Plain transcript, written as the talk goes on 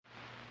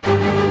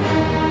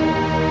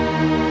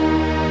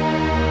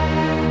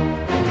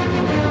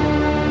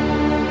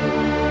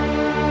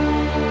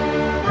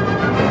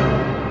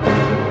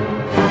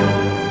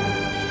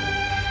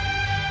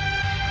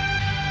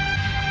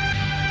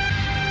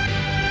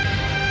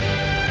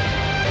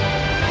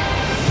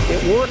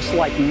It works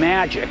like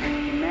magic.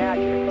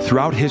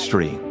 Throughout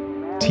history,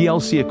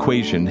 TLC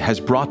Equation has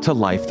brought to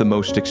life the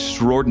most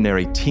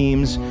extraordinary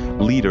teams,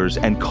 leaders,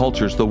 and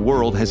cultures the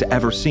world has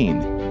ever seen.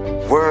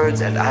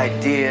 Words and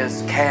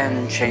ideas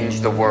can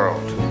change the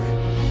world.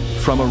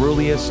 From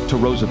Aurelius to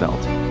Roosevelt,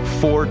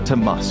 Ford to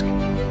Musk,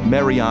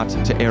 Marriott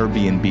to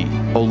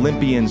Airbnb,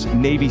 Olympians,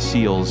 Navy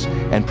SEALs,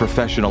 and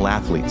professional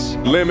athletes.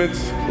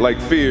 Limits, like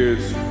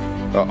fears,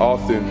 are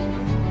often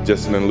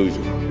just an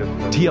illusion.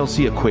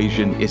 TLC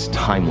Equation is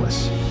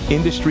timeless,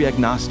 industry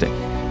agnostic,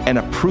 and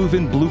a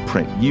proven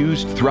blueprint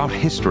used throughout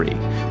history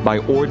by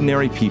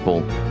ordinary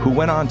people who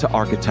went on to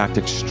architect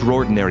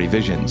extraordinary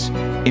visions,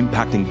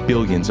 impacting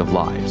billions of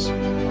lives.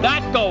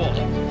 That goal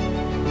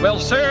will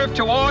serve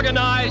to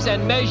organize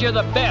and measure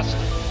the best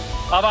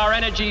of our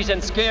energies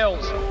and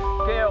skills.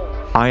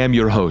 I am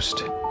your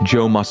host,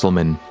 Joe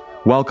Musselman.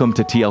 Welcome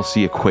to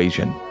TLC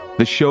Equation,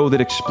 the show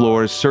that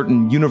explores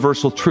certain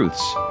universal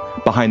truths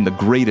behind the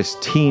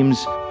greatest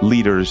teams,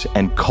 leaders,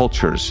 and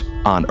cultures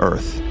on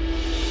Earth.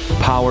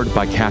 Powered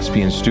by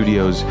Caspian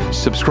Studios,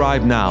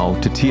 subscribe now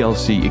to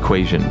TLC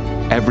Equation,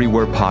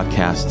 everywhere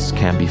podcasts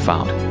can be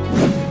found.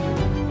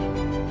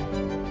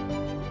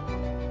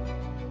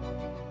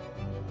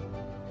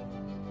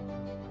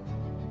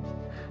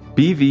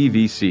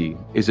 BVVC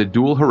is a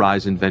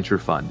dual-horizon venture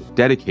fund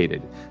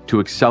dedicated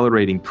to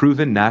accelerating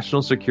proven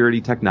national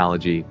security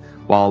technology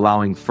while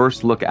allowing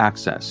first-look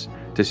access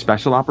to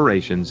special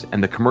operations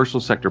and the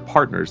commercial sector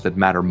partners that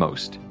matter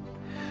most.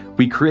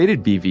 We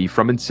created BV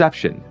from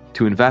inception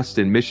to invest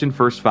in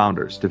mission-first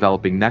founders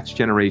developing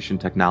next-generation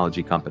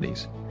technology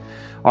companies.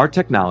 Our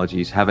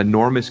technologies have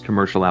enormous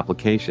commercial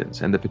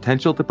applications and the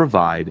potential to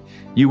provide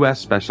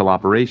U.S. special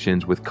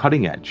operations with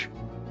cutting-edge,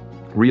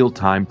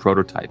 real-time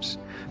prototypes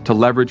to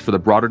leverage for the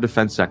broader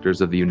defense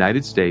sectors of the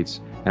United States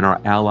and our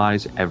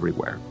allies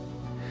everywhere.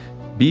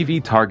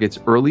 BV targets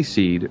early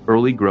seed,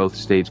 early growth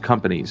stage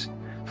companies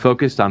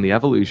focused on the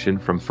evolution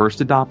from first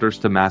adopters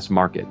to mass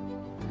market.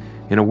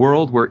 In a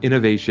world where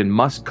innovation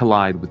must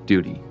collide with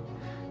duty,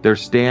 there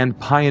stand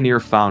pioneer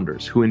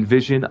founders who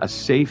envision a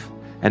safe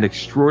and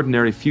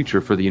extraordinary future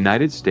for the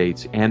United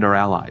States and our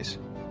allies.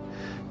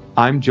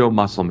 I'm Joe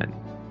Musselman,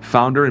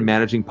 founder and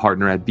managing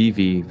partner at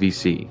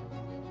BVVC.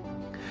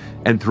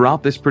 And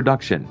throughout this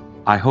production,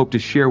 I hope to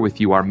share with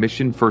you our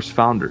mission-first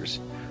founders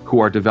who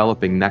are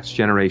developing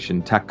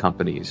next-generation tech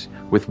companies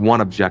with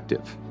one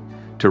objective: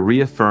 to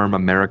reaffirm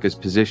America's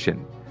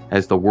position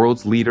as the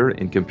world's leader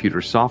in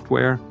computer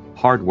software,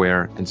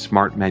 hardware, and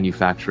smart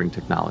manufacturing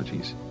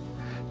technologies.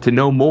 To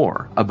know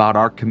more about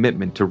our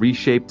commitment to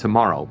reshape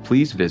tomorrow,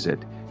 please visit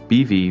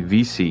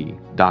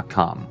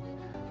bvvc.com.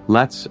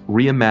 Let's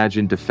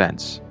reimagine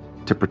defense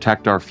to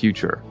protect our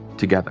future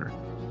together.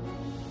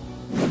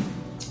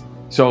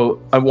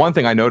 So one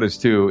thing I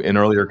noticed too in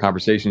earlier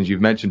conversations, you've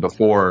mentioned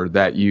before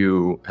that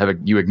you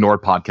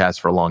ignored podcasts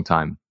for a long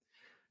time.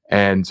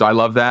 And so I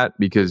love that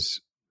because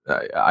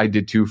I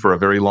did too for a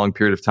very long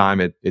period of time.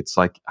 It's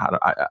like,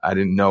 I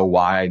didn't know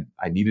why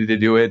I needed to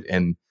do it.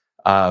 And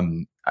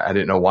I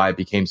didn't know why it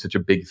became such a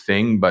big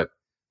thing, but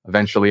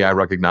eventually I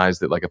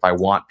recognized that, like, if I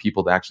want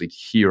people to actually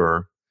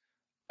hear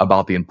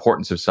about the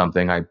importance of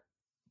something, I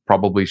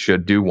probably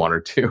should do one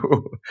or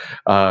two.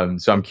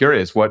 So I'm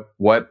curious, why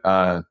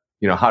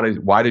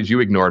did you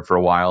ignore it for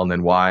a while? And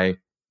then why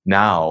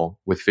now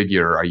with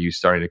Figure are you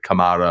starting to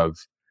come out of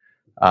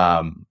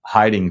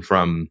hiding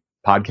from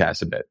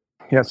podcasts a bit?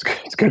 Yeah, it's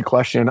a good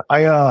question.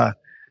 I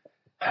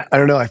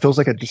don't know. It feels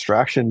like a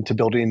distraction to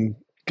building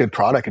good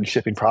product and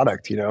shipping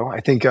product. I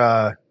think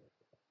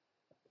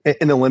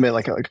in the limit,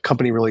 like a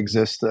company really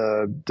exists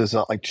does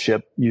not like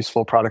ship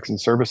useful products and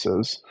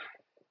services.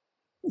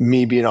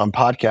 Me being on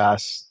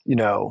podcasts,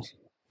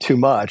 too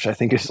much, I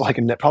think is like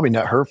probably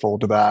not hurtful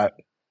to that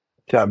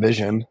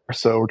vision.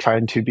 So we're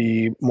trying to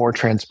be more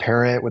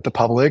transparent with the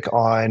public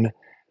on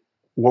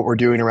what we're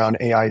doing around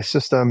AI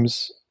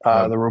systems,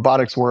 the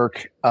robotics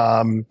work,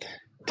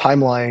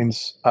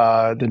 timelines,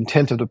 the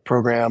intent of the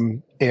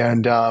program.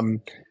 And I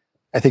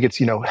think it's,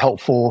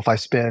 helpful if I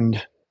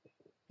spend,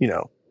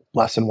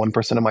 less than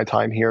 1% of my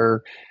time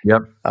here,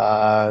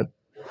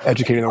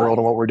 educating the world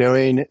on what we're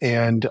doing.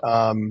 And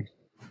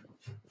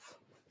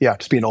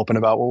just being open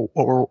about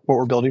what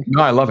we're building.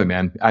 No, I love it,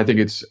 man. I think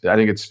it's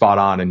spot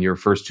on. And your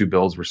first two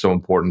builds were so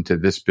important to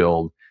this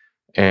build.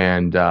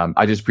 And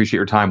I just appreciate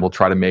your time. We'll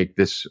try to make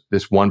this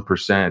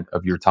 1%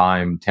 of your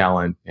time,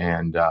 talent,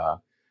 and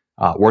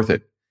worth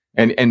it.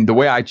 And the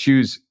way I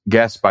choose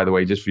guests, by the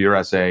way, just for your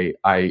essay,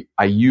 I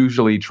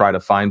usually try to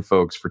find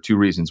folks for two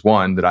reasons.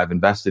 One, that I've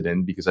invested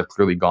in because I've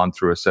clearly gone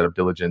through a set of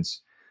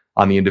diligence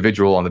on the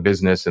individual, on the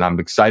business, and I'm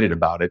excited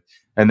about it.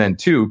 And then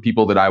two,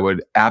 people that I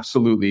would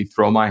absolutely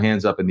throw my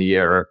hands up in the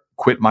air,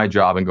 quit my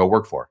job, and go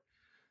work for.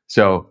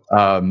 So,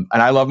 and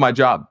I love my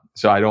job.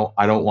 So I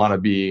don't want to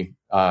be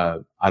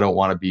flip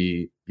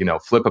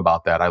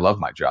about that. I love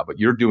my job, but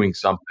you're doing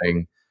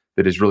something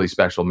that is really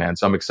special, man.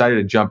 So I'm excited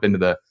to jump into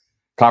the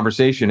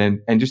conversation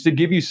and just to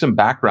give you some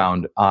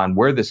background on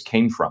where this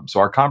came from. So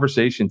our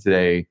conversation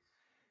today,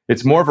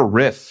 it's more of a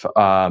riff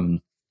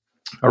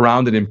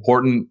around an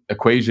important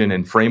equation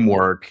and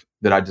framework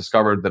that I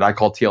discovered that I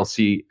call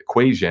TLC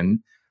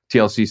Equation.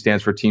 TLC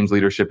stands for Teams,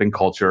 Leadership, and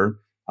Culture.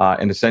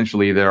 And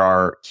essentially, there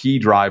are key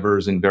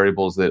drivers and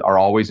variables that are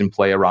always in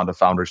play around a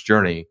founder's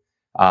journey.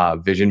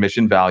 Vision,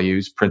 mission,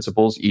 values,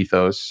 principles,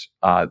 ethos,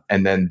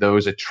 and then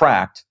those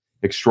attract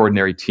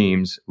extraordinary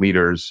teams,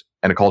 leaders,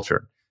 and a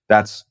culture.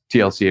 That's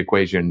TLC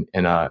Equation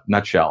in a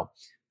nutshell.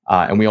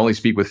 And we only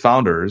speak with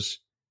founders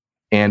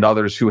and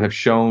others who have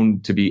shown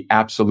to be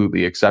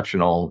absolutely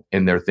exceptional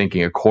in their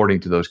thinking according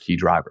to those key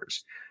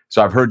drivers.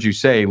 So I've heard you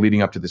say,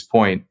 leading up to this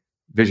point,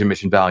 vision,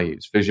 mission,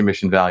 values, vision,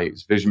 mission,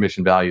 values, vision,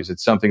 mission, values.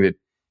 It's something that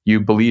you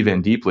believe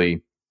in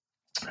deeply.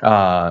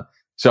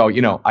 So,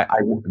 you know, I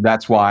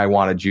that's why I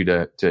wanted you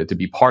to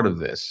be part of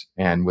this.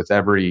 And with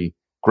every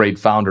great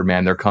founder,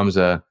 man, there comes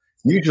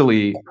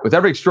usually with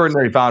every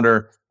extraordinary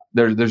founder,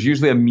 there's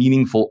usually a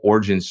meaningful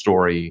origin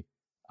story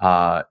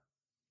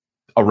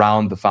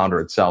around the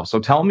founder itself. So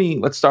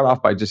let's start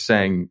off by just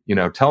saying, you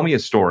know, tell me a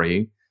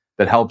story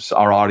that helps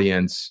our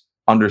audience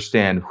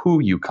understand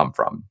who you come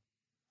from.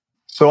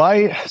 So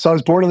I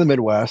was born in the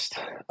Midwest.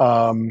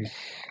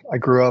 I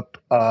grew up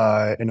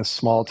in a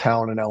small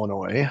town in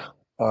Illinois.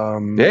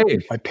 Hey,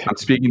 I'm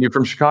speaking to you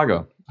from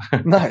Chicago.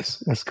 Nice.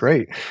 That's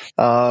great.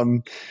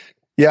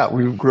 Yeah,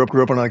 we grew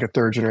up on like a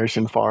third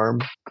generation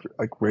farm,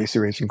 like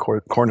raising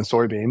corn and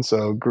soybeans.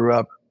 So grew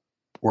up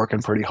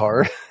working pretty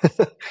hard.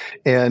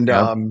 And,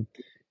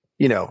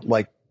 you know,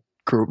 like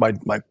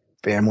my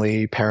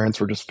family, parents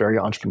were just very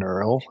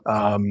entrepreneurial.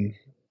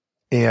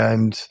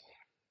 And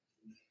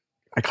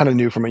I kind of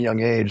knew from a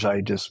young age,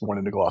 I just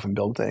wanted to go off and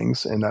build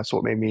things. And that's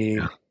what made me,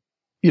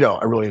 you know,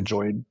 I really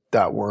enjoyed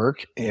that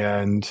work.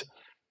 And,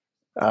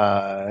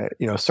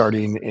 you know,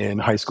 starting in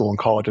high school and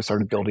college, I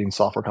started building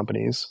software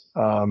companies,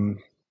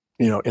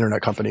 you know,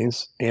 internet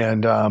companies.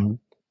 And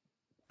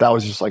that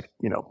was just like,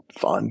 you know,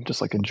 fun,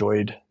 just like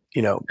enjoyed,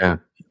 you know,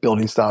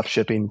 building stuff,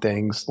 shipping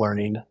things,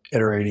 learning,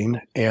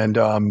 iterating.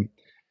 And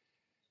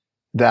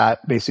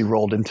that basically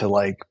rolled into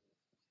like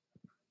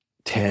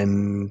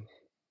 10,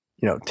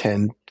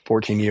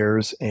 14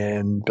 years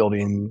in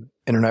building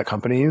internet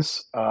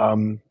companies.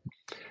 And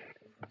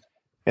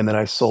then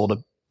I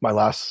sold my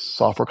last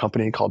software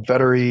company called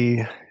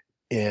Vettery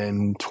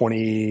in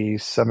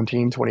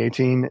 2017,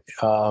 2018.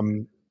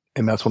 And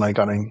that's when I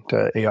got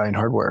into AI and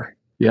hardware.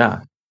 Yeah.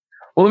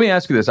 Well, let me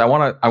ask you this. I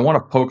want to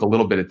poke a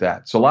little bit at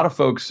that. So a lot of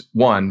folks,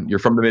 one, you're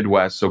from the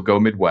Midwest, so go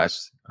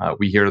Midwest.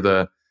 We hear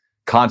the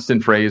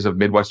constant phrase of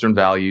Midwestern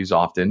values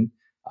often.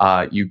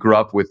 You grew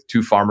up with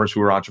two farmers who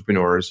were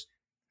entrepreneurs.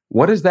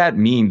 What does that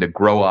mean to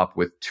grow up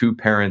with two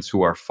parents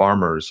who are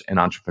farmers and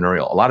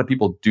entrepreneurial? A lot of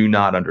people do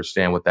not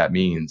understand what that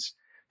means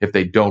if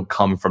they don't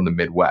come from the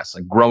Midwest.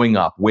 Like growing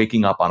up,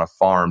 waking up on a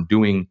farm,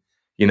 doing,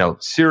 you know,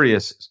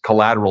 serious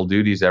collateral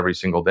duties every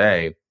single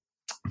day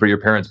for your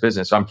parents'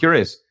 business. So I'm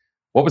curious,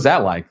 what was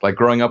that like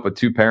growing up with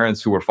two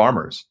parents who were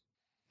farmers?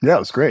 Yeah, it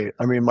was great.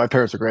 I mean, my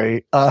parents are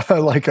great. It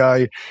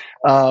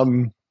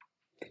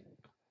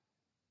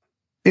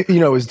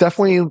was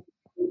definitely,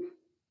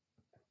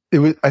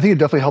 I think it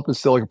definitely helped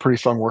instill like a pretty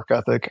strong work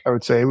ethic. I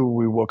would say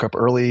we woke up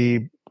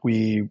early.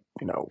 We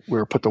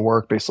were put to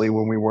work basically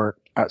when we weren't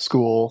at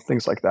school,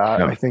 things like that.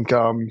 Yeah. I think,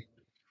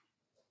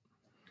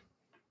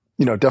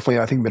 definitely,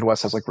 I think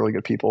Midwest has like really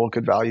good people,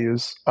 good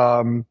values.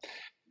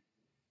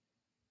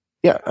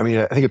 Yeah, I mean,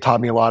 I think it taught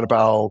me a lot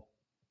about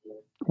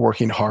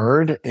working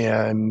hard,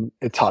 and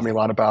it taught me a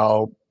lot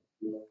about,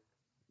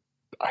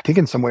 I think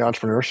in some way,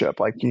 entrepreneurship.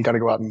 Like you got to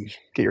go out and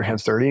get your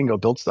hands dirty and go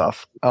build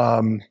stuff.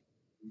 But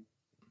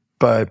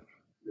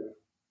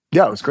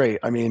yeah, it was great.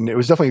 I mean, it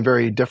was definitely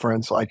very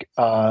different. Like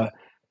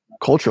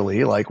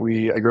culturally, like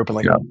I grew up in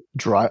like a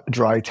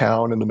dry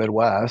town in the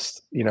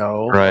Midwest. You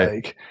know,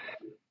 like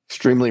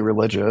extremely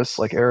religious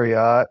like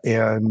area,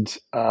 and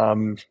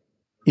like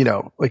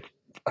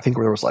I think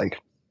there was like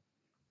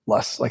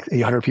less like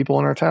 800 people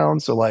in our town.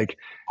 So like,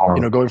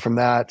 going from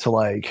that to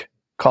like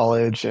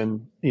college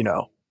and,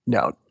 now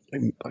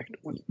like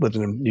lived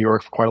in New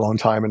York for quite a long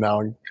time and now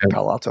in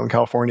Palo Alto in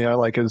California,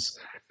 like is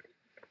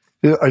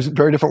a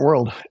very different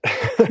world.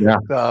 Yeah.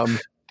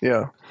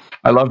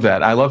 I love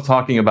that. I love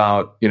talking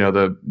about,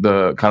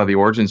 the kind of the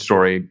origin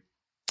story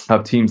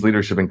of teams,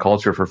 leadership, and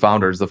culture for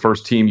founders. The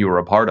first team you were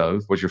a part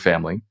of was your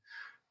family.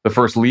 The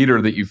first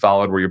leader that you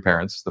followed were your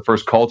parents. The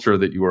first culture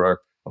that you were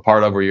a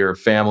part of were your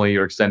family,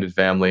 your extended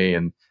family,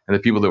 and the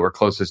people that were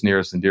closest,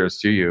 nearest, and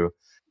dearest to you.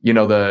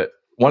 The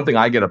one thing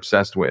I get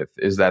obsessed with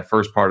is that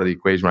first part of the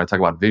equation when I talk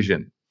about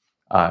vision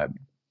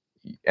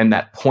and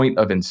that point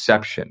of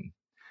inception.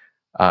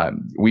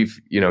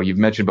 You've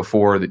mentioned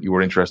before that you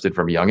were interested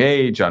from a young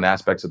age on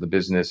aspects of the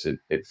business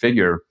at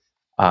Figure.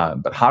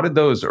 But how did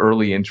those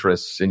early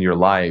interests in your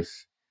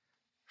life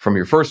from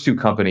your first two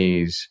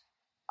companies,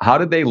 how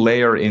did they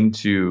layer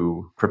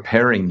into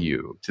preparing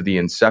you to the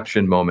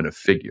inception moment of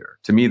Figure?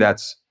 To me,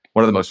 that's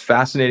one of the most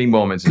fascinating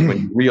moments is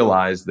when you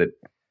realize that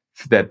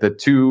the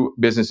two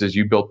businesses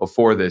you built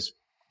before this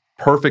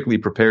perfectly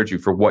prepared you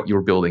for what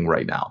you're building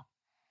right now.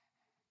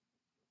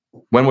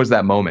 When was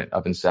that moment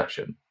of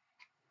inception?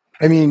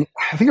 I mean,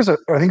 I think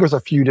there's a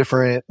few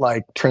different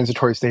like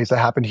transitory states that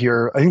happened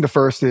here. I think the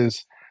first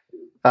is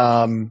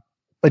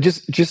like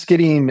just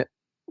getting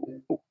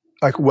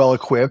like well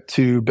equipped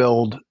to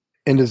build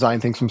and design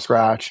things from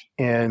scratch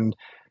and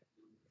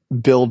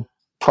build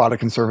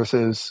product and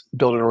services,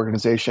 build an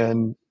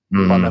organization,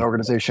 run that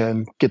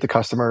organization, get the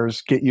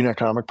customers, get unit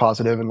economic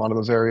positive in a lot of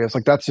those areas.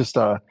 Like that's just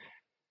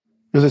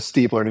there's a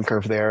steep learning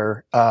curve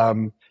there.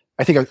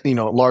 I think, a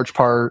large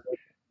part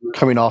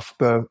coming off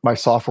my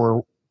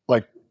software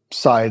like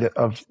side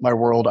of my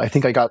world, I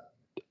think I got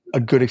a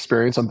good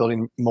experience on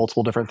building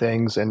multiple different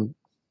things and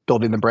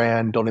building the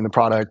brand, building the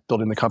product,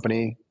 building the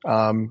company,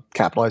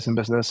 capitalizing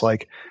business.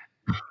 Like,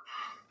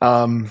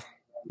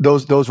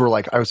 those were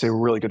like, I would say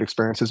really good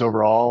experiences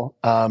overall.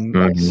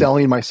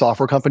 Selling my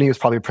software company was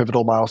probably a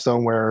pivotal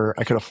milestone where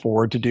I could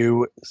afford to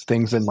do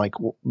things in like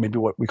maybe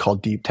what we call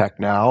deep tech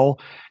now.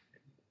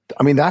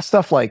 I mean, that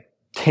stuff like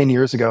 10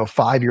 years ago,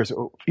 5 years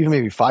ago, even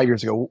maybe 5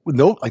 years ago,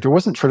 like there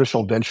wasn't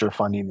traditional venture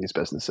funding these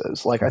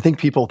businesses. Like I think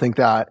people think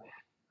that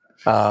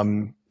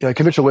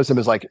conventional wisdom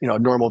is like, a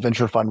normal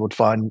venture fund would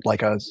fund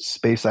like a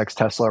SpaceX,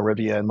 Tesla,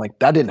 Rivian. Like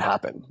that didn't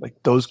happen. Like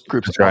those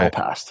groups all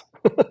passed.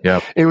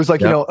 Yep. It was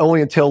like,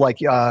 only until like,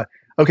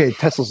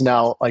 Tesla's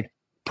now like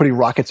putting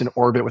rockets in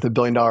orbit with $1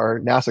 billion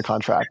NASA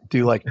contract.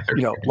 Do like,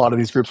 a lot of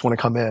these groups want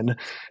to come in.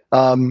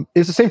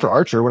 It's the same for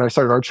Archer. When I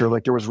started Archer,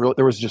 like there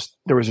was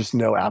just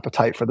no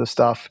appetite for this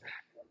stuff.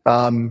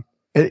 I'll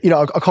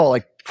call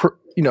it like,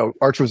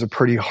 Archer was a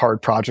pretty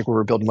hard project where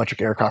we're building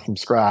electric aircraft from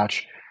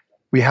scratch.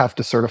 We have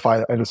to certify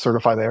the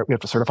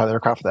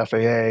aircraft with the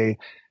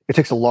FAA. It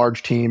takes a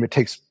large team. It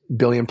takes $1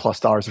 billion+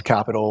 of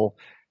capital.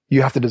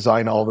 You have to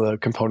design all the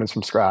components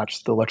from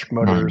scratch, the electric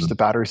motors, the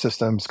battery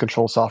systems,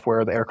 control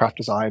software, the aircraft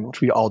design,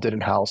 which we all did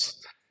in-house.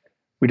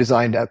 We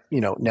designed at,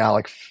 now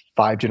like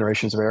 5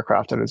 generations of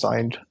aircraft that are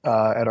designed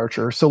at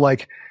Archer. So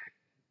like,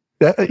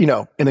 that,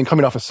 and then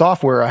coming off of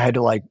software, I had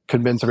to like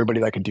convince everybody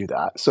that I could do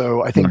that.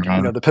 So I think,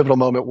 the pivotal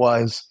moment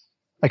was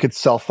I could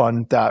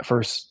self-fund that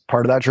first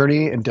part of that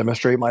journey and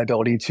demonstrate my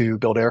ability to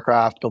build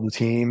aircraft, build a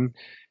team,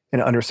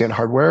 and understand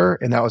hardware.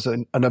 And that was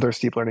another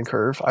steep learning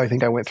curve I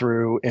think I went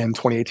through in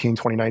 2018,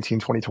 2019,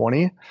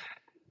 2020,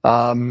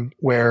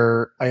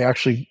 where I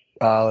actually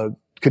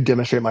could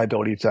demonstrate my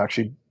ability to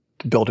actually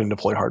build and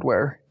deploy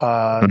hardware,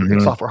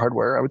 and software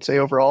hardware, I would say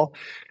overall.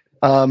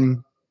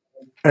 And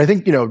I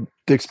think,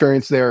 the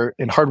experience there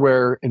in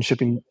hardware and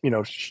shipping,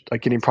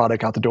 like getting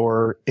product out the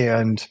door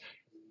and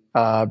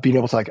being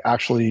able to like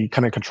actually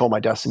kind of control my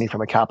destiny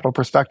from a capital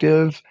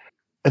perspective,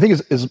 I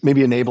think is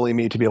maybe enabling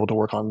me to be able to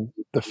work on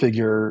the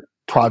Figure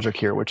project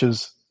here, which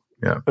is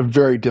a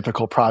very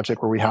difficult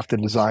project where we have to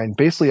design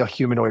basically a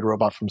humanoid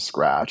robot from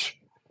scratch.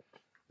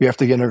 We have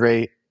to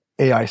integrate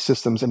AI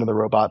systems into the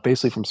robot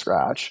basically from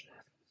scratch.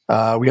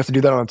 We have to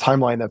do that on a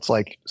timeline that's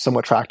like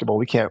somewhat tractable.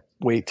 We can't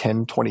wait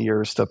 10, 20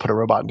 years to put a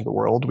robot into the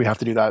world. We have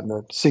to do that in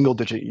the single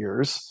digit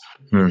years.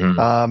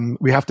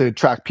 We have to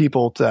track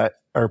people that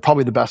are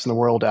probably the best in the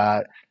world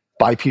at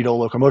bipedal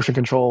locomotion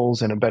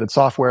controls and embedded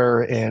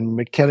software and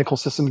mechanical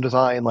system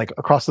design, like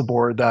across the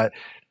board, that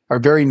are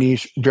very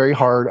niche, very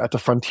hard at the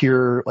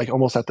frontier, like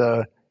almost at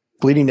the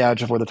bleeding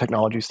edge of where the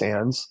technology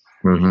stands.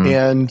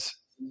 And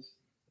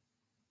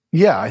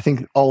I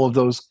think all of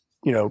those,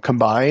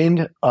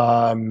 combined,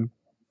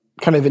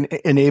 kind of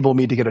enable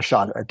me to get a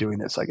shot at doing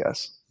this, I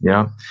guess.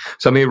 Yeah.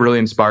 Something that really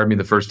inspired me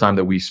the first time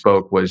that we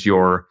spoke was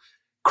your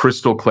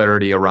crystal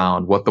clarity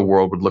around what the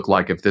world would look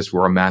like if this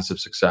were a massive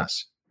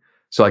success.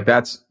 So like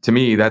that's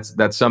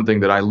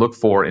something that I look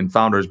for in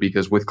founders,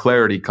 because with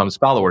clarity comes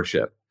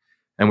followership.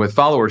 And with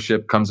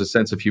followership comes a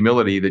sense of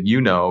humility that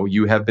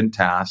you have been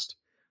tasked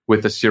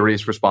with a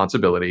serious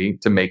responsibility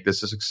to make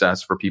this a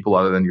success for people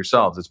other than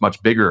yourselves. It's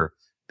much bigger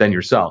than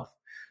yourself.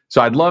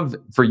 So I'd love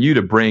for you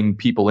to bring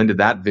people into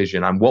that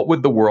vision on what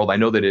would the world, I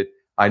know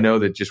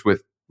that just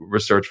with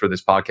research for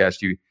this podcast,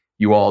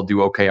 you all do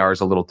OKRs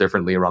a little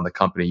differently around the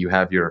company. You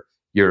have your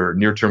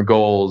near-term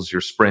goals,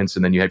 your sprints,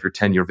 and then you have your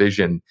 10-year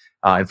vision.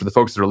 And for the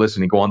folks that are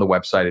listening, go on the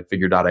website at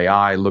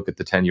figure.ai, look at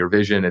the 10-year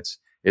vision.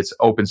 It's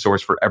open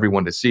source for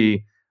everyone to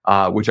see,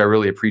 which I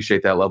really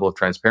appreciate that level of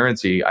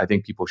transparency. I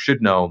think people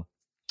should know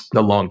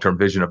the long-term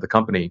vision of the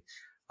company.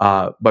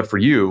 But for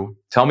you,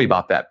 tell me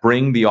about that.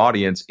 Bring the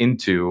audience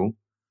into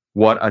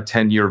what a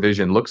 10-year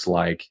vision looks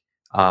like,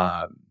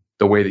 the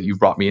way that you've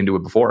brought me into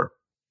it before.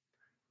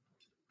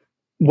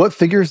 What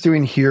Figure's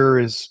doing here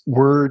is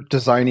we're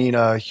designing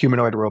a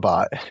humanoid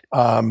robot.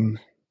 A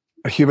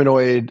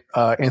humanoid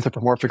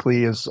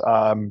anthropomorphically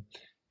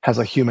has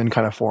a human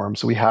kind of form.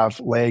 So we have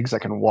legs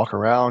that can walk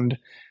around.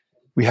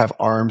 We have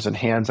arms and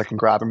hands that can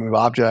grab and move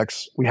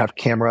objects. We have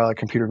camera,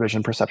 computer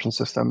vision perception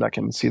system that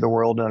can see the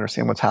world and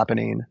understand what's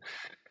happening.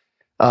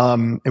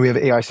 And we have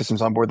AI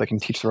systems on board that can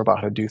teach the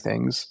robot how to do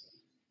things.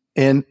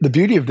 And the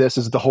beauty of this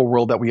is the whole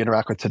world that we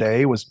interact with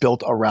today was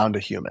built around a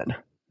human.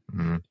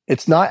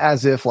 It's not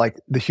as if like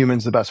the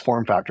human's the best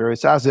form factor.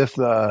 It's as if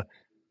the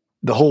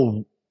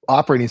whole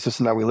operating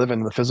system that we live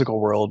in the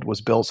physical world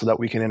was built so that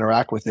we can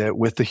interact with it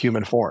with the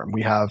human form.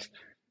 We have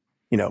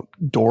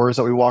doors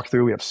that we walk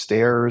through. We have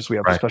stairs. We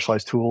have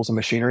specialized tools and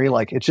machinery.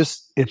 Like it's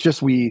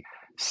just we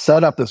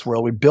set up this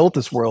world. We built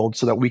this world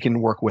so that we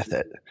can work with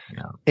it.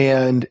 Yeah.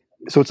 And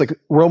so it's like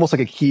we're almost like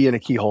a key in a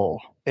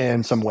keyhole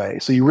in some way.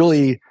 So you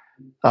really,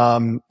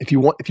 if you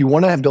want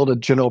to build a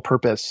general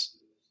purpose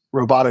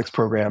robotics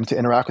program to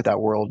interact with that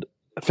world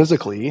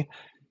physically,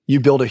 you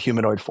build a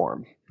humanoid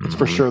form. It's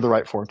for sure the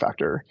right form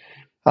factor.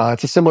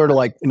 It's similar to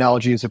like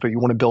analogies if you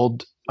want to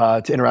build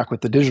to interact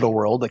with the digital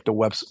world, like the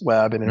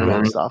web and internet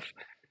and stuff.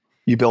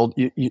 You build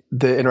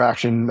the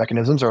interaction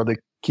mechanisms are the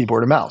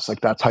keyboard and mouse.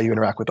 Like that's how you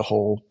interact with the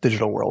whole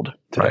digital world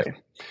today.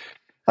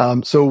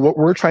 Right. So what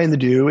we're trying to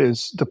do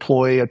is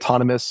deploy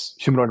autonomous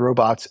humanoid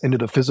robots into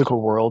the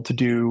physical world to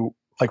do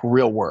like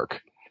real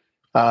work.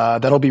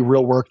 That'll be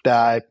real work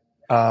that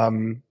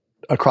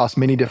across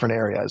many different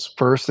areas.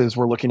 First is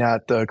we're looking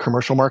at the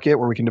commercial market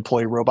where we can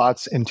deploy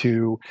robots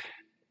into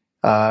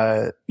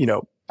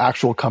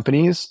actual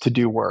companies to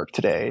do work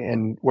today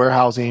in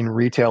warehousing,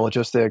 retail,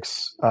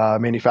 logistics,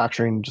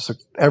 manufacturing. Just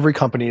every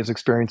company is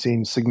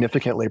experiencing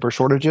significant labor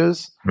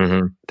shortages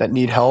that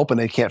need help, and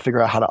they can't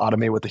figure out how to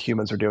automate what the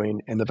humans are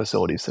doing in the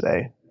facilities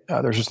today.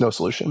 There's just no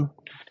solution.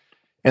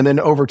 And then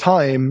over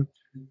time,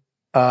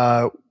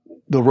 the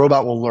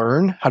robot will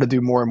learn how to do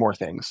more and more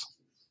things.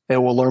 It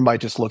will learn by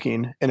just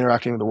looking,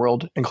 interacting with the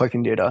world, and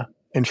collecting data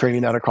and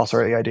training that across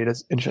our AI data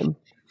engine.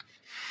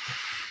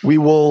 We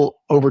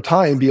will, over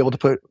time, be able to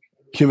put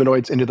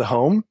humanoids into the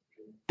home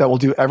that will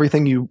do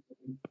everything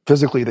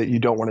physically that you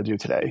don't want to do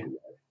today.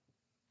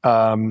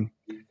 And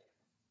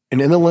in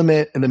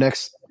the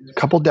next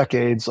couple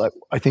decades, I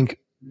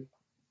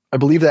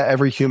believe that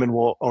every human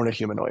will own a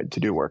humanoid to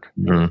do work.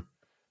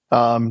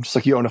 Just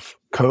like you own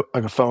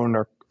a phone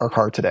or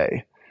car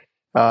today.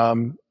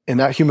 And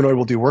that humanoid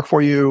will do work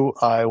for you.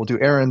 It will do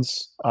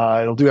errands.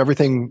 It'll do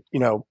everything,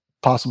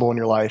 possible in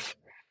your life.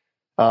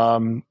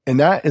 And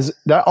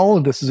that all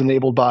of this is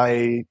enabled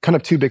by kind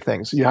of two big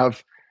things.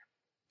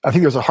 I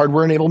think there's a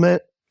hardware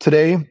enablement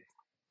today,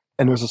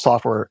 and there's a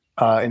software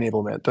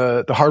enablement.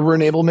 The hardware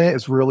enablement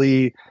is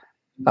really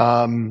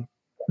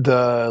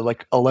the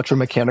like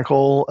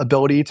electromechanical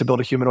ability to build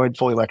a humanoid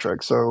fully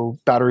electric. So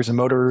batteries and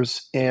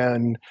motors,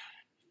 and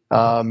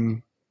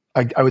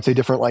I would say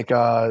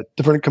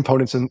different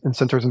components and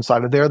sensors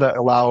inside of there that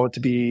allow it to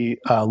be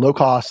low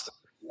cost,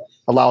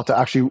 allow it to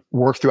actually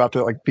work throughout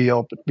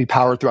be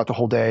powered throughout the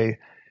whole day,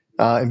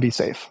 and be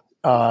safe.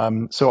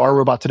 So our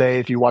robot today,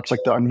 if you watch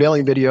like the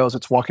unveiling videos,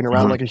 it's walking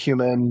around like a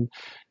human.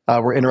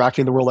 We're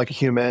interacting in the world like a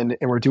human,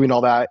 and we're doing all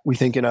that, we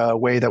think, in a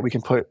way that we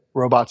can put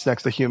robots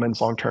next to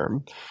humans long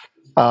term.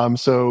 And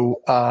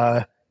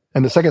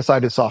the second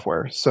side is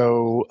software.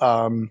 So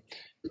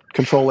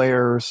control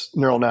layers,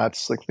 neural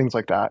nets, like things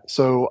like that.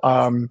 So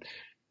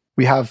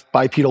we have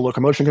bipedal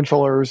locomotion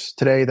controllers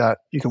today that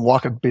you can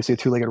walk basically a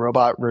two-legged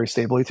robot very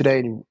stably today,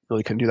 and you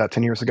really couldn't do that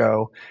 10 years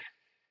ago.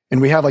 And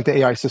we have like the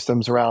AI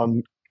systems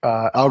around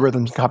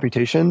algorithms and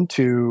computation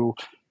to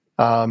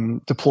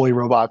deploy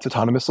robots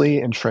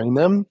autonomously and train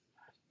them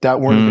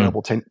that weren't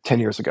available 10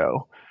 years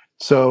ago.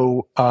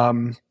 So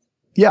I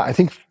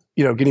think,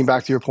 getting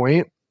back to your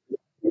point,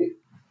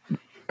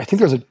 I think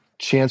there's a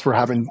chance we're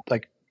having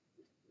like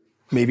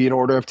maybe an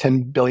order of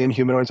 10 billion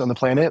humanoids on the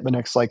planet the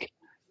next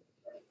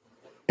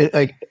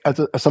at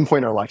some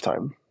point in our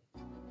lifetime.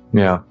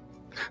 Yeah,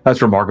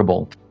 that's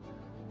remarkable.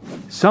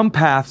 Some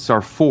paths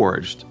are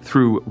forged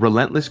through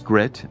relentless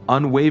grit,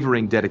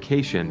 unwavering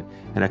dedication,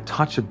 and a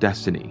touch of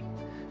destiny.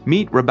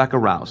 Meet Rebecca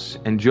Rouse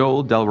and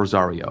Joel Del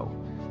Rosario,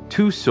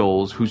 two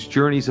souls whose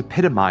journeys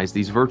epitomize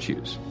these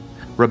virtues.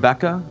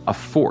 Rebecca, a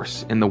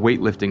force in the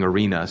weightlifting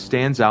arena,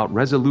 stands out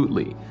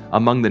resolutely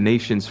among the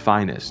nation's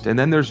finest. And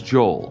then there's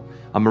Joel,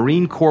 a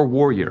Marine Corps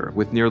warrior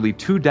with nearly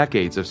 2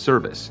 decades of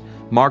service,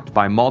 marked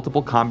by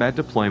multiple combat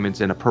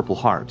deployments and a Purple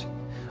Heart,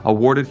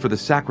 awarded for the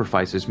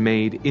sacrifices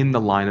made in the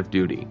line of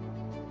duty.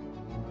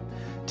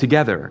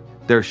 Together,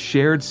 their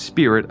shared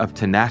spirit of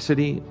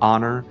tenacity,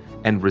 honor,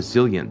 and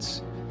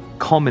resilience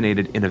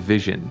culminated in a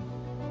vision: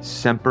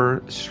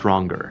 Semper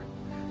Stronger.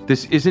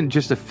 This isn't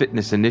just a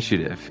fitness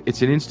initiative,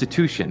 it's an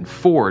institution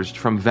forged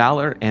from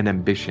valor and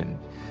ambition.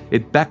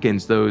 It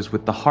beckons those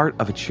with the heart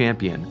of a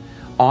champion,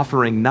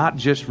 offering not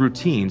just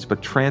routines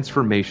but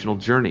transformational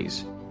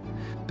journeys.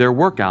 Their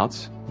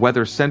workouts,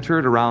 whether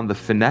centered around the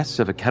finesse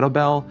of a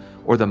kettlebell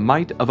or the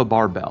might of a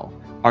barbell,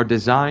 are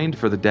designed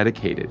for the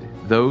dedicated,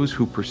 those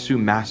who pursue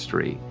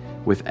mastery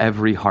with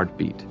every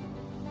heartbeat.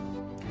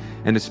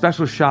 And a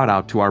special shout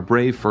out to our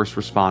brave first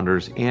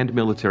responders and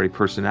military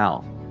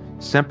personnel.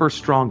 Semper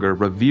Stronger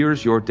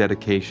reveres your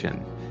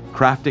dedication,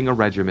 crafting a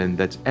regimen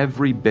that's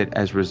every bit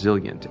as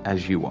resilient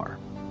as you are.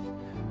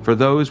 For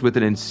those with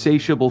an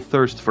insatiable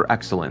thirst for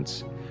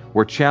excellence,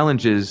 where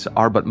challenges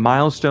are but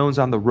milestones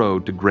on the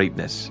road to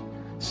greatness,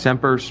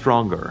 Semper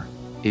Stronger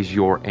is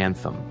your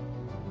anthem.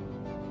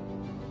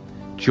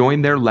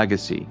 Join their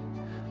legacy.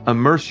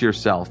 Immerse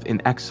yourself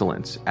in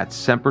excellence at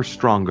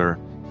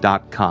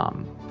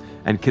semperstronger.com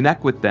and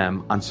connect with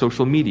them on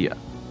social media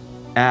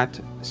at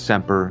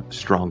Semper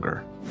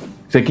Stronger.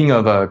 Thinking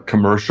of a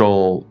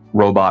commercial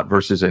robot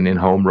versus an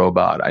in-home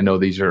robot, I know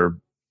these are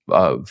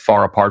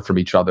far apart from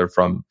each other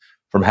from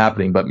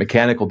happening, but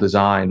mechanical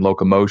design,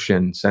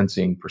 locomotion,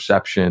 sensing,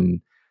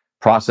 perception,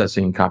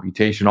 processing,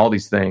 computation, all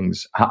these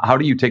things, how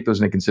do you take those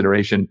into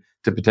consideration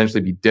to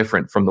potentially be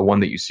different from the one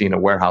that you see in a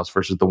warehouse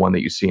versus the one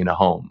that you see in a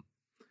home?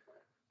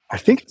 I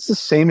think it's the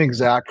same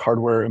exact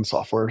hardware and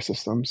software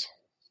systems.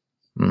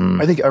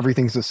 I think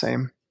everything's the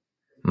same.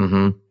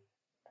 Mm-hmm.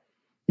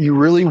 You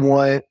really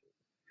want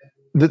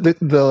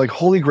the like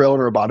holy grail in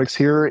robotics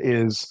here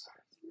is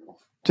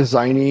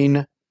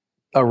designing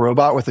a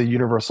robot with a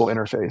universal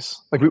interface.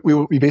 Like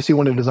we basically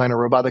want to design a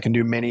robot that can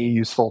do many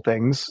useful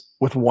things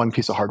with one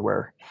piece of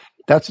hardware.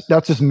 That's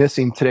just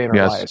missing today in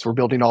our lives. We're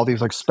building all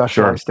these like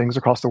specialized things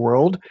across the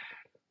world.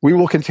 We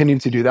will continue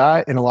to do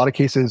that. In a lot of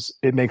cases,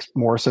 it makes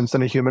more sense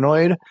than a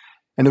humanoid.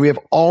 And then we have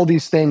all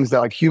these things that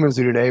like humans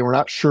do today. We're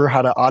not sure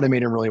how to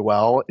automate them really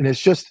well. And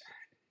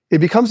it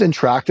becomes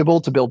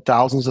intractable to build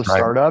thousands of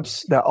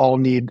startups that all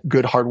need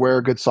good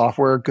hardware, good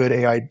software, good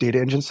AI data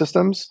engine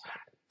systems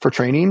for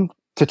training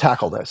to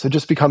tackle this. It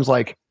just becomes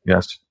like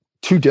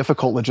too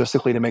difficult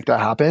logistically to make that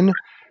happen.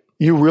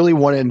 You really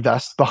want to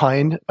invest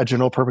behind a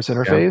general purpose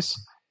interface.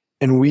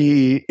 And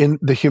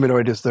the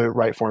humanoid is the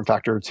right form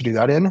factor to do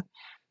that in.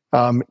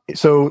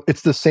 So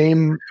it's the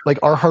same, like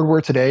our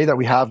hardware today that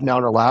we have now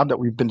in our lab that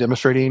we've been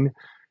demonstrating,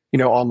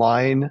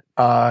 online,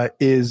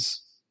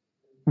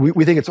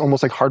 we think it's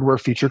almost like hardware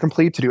feature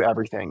complete to do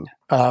everything.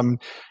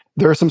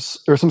 There are some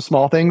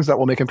small things that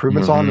we'll make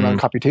improvements on around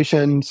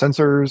computation,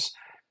 sensors,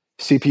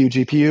 CPU,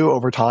 GPU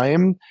over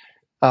time.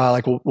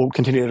 Like we'll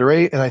continue to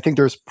iterate. And I think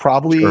there's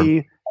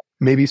probably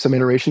maybe some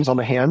iterations on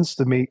the hands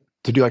to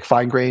do like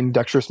fine grained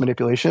dexterous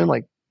manipulation.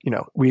 Like,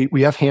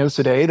 we have hands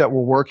today that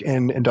will work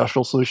in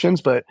industrial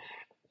solutions, but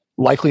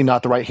likely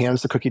not the right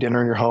hands to cook you dinner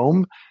in your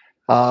home.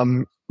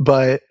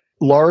 But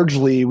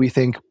largely we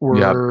think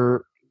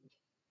we're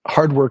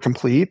hardware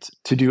complete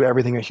to do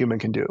everything a human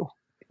can do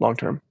long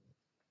term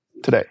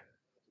today.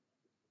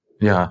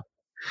 Yeah.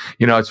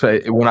 It's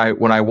when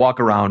I walk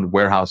around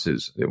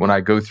warehouses, when I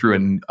go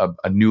through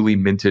a newly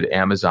minted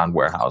Amazon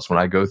warehouse, when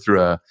I go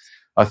through a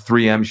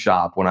 3M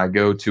shop, when I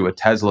go to a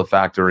Tesla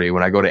factory,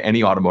 when I go to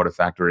any automotive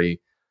factory,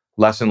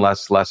 less and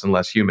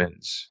less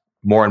humans,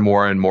 more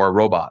and more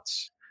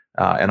robots.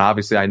 And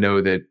obviously I know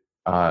that,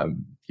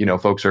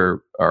 folks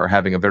are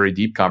having a very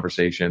deep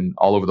conversation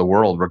all over the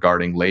world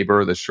regarding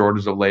labor, the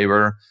shortage of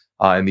labor,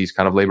 in these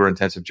kind of labor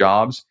intensive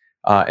jobs.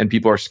 And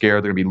people are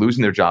scared they're going to be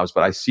losing their jobs.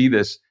 But I see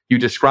this, you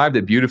described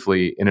it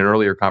beautifully in an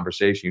earlier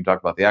conversation. You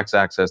talked about the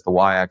X-axis, the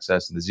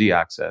Y-axis, and the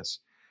Z-axis.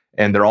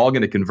 And they're all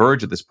going to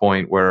converge at this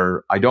point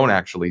where I don't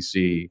actually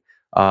see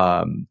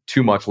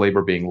too much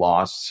labor being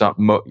lost.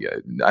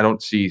 I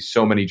don't see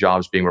so many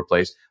jobs being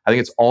replaced. I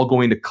think it's all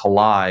going to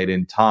collide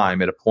in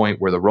time at a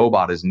point where the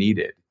robot is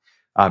needed.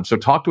 So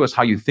talk to us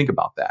how you think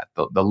about that,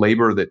 the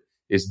labor that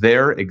is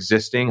there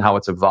existing, how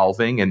it's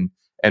evolving,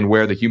 and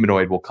where the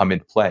humanoid will come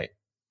into play.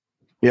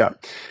 Yeah.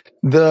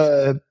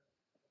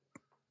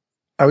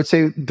 I would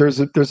say there's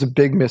a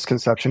big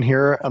misconception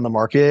here on the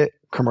market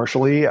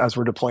commercially as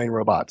we're deploying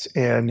robots.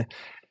 And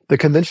the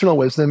conventional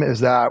wisdom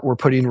is that we're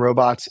putting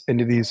robots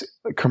into these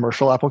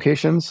commercial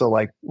applications. So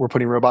like we're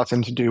putting robots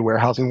in to do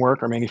warehousing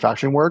work or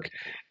manufacturing work,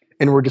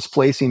 and we're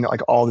displacing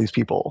like all these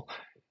people.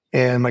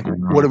 And like,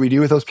 what do we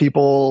do with those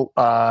people?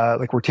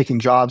 Like we're taking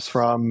jobs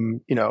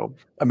from,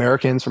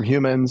 Americans, from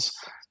humans.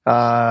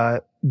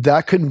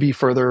 That couldn't be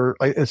further,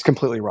 like, it's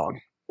completely wrong.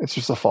 It's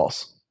just a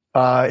false.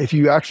 If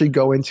you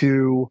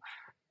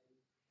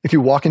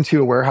walk into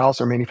a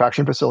warehouse or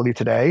manufacturing facility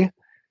today,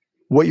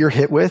 what you're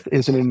hit with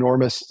is an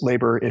enormous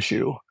labor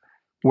issue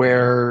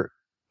where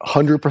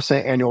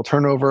 100% annual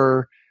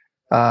turnover,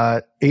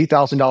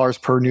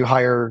 $8,000 per new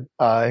hire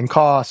in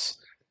costs,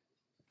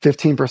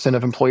 15%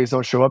 of employees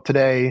don't show up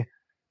today,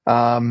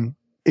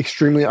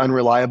 extremely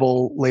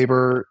unreliable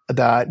labor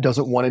that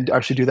doesn't want to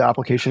actually do the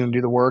application and do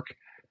the work.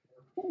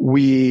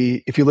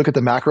 If you look at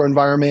the macro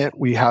environment,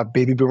 we have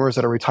baby boomers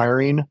that are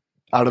retiring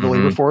out of the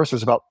labor force.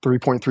 There's about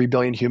 3.3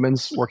 billion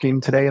humans working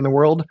today in the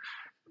world.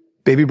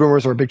 Baby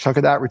boomers are a big chunk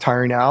of that,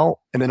 retiring out.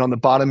 And then on the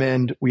bottom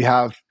end, we've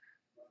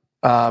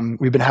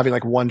been having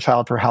like one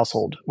child per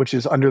household, which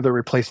is under the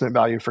replacement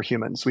value for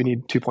humans. We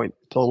need a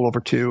little over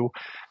 2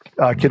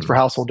 kids per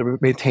household to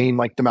maintain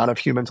like the amount of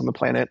humans on the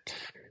planet.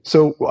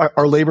 So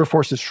our labor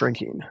force is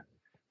shrinking.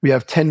 We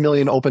have 10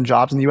 million open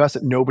jobs in the US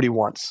that nobody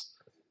wants.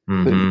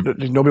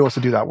 Nobody wants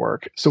to do that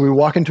work. So we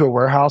walk into a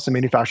warehouse and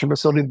manufacturing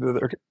facility,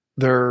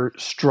 they're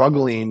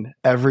struggling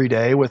every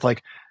day with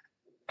like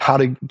how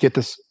to get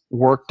this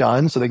work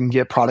done so they can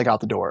get product out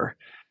the door.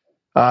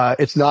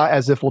 It's not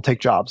as if we'll take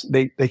jobs.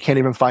 They can't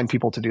even find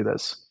people to do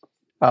this.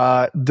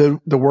 The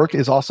work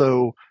is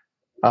also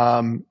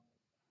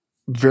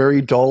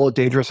very dull,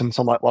 dangerous, and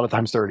a lot of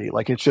times dirty.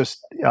 Like it's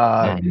just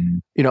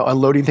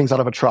unloading things out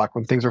of a truck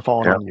when things are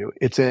falling on you.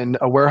 It's in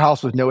a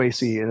warehouse with no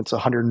AC and it's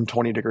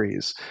 120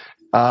 degrees.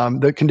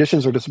 The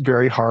conditions are just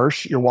very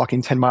harsh. You're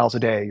walking 10 miles a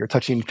day. You're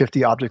touching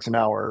 50 objects an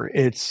hour.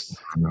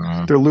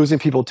 They're losing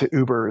people to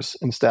Ubers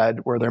instead,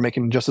 where they're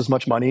making just as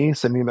much money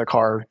sitting in their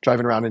car,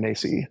 driving around in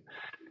AC.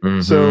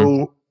 Mm-hmm.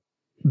 So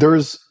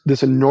there's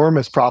this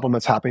enormous problem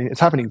that's happening. It's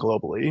happening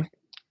globally.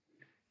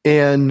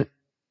 And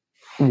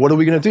what are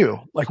we going to do?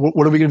 Like,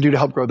 what are we going to do to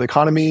help grow the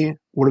economy?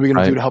 What are we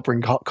going to do to help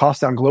bring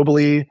costs down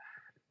globally?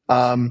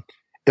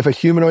 If a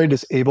humanoid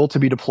is able to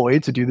be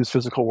deployed to do this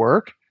physical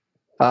work,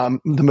 the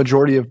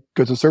majority of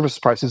goods and services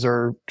prices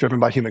are driven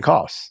by human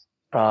costs.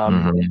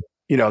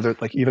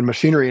 Like even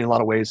machinery in a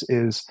lot of ways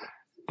is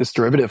this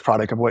derivative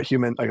product of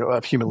human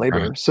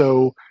labor. Right.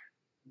 So,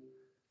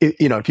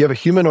 if you have a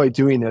humanoid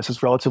doing this,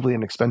 it's relatively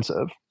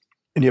inexpensive,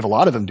 and you have a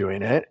lot of them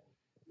doing it.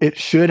 It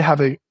should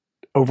have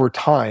over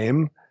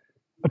time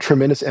a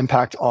tremendous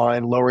impact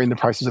on lowering the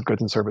prices of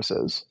goods and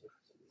services,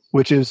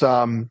 which is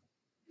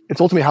it's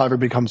ultimately how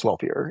everybody becomes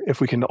wealthier.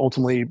 If we can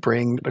ultimately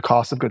bring the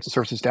cost of goods and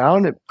services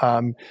down,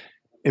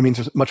 it means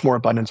there's much more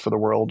abundance for the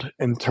world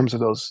in terms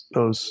of those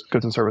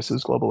goods and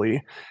services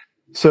globally.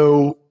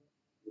 So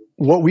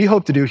what we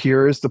hope to do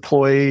here is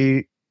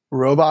deploy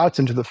robots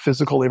into the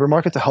physical labor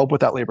market to help with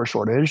that labor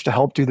shortage, to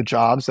help do the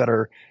jobs that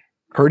are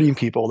hurting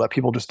people that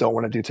people just don't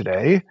want to do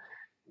today.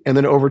 And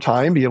then over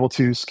time, be able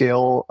to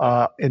scale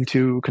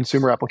into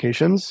consumer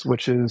applications,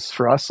 which is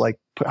for us, like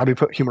how do we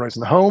put humanoids in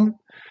the home?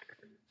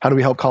 How do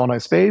we help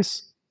colonize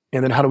space?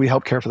 And then how do we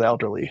help care for the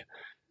elderly?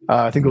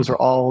 I think those are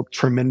all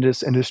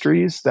tremendous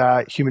industries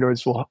that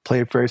humanoids will play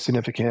a very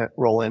significant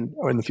role in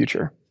the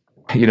future.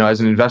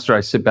 As an investor,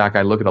 I sit back,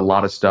 I look at a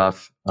lot of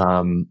stuff,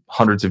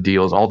 hundreds of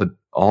deals all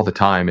the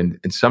time. And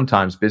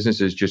sometimes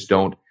businesses just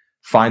don't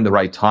find the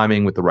right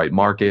timing with the right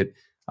market.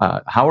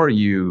 How are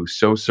you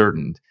so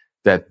certain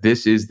that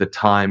this is the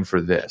time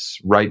for this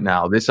right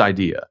now, this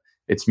idea?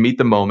 It's meet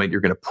the moment.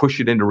 You're going to push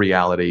it into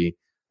reality.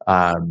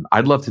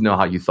 I'd love to know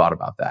how you thought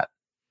about that.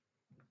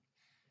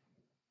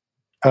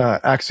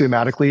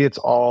 Axiomatically, it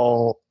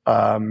all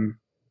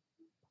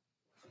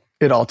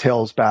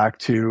tails back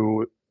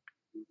to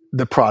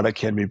the product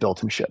can be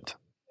built and shipped.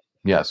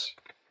 Yes.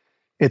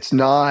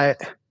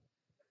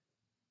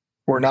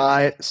 We're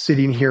not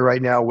sitting here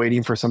right now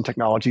waiting for some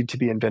technology to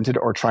be invented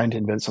or trying to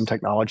invent some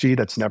technology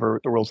the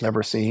world's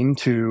never seen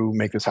to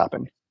make this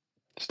happen.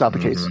 It's not the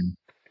case.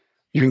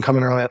 You can come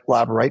in our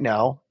lab right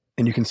now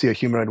and you can see a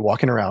humanoid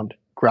walking around,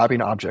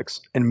 grabbing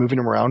objects and moving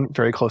them around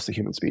very close to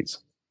human speeds.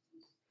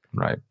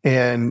 Right.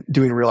 And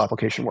doing real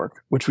application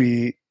work, which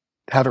we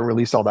haven't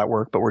released all that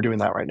work, but we're doing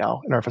that right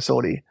now in our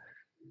facility.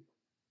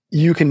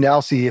 You can now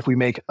see if we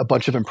make a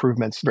bunch of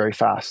improvements very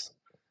fast,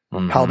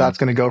 how that's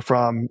going to go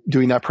from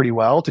doing that pretty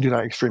well to doing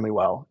that extremely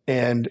well,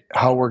 and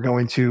how we're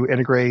going to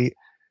integrate,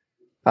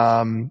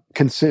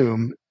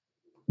 consume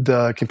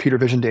the computer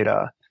vision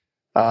data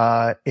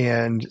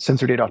and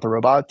sensor data off the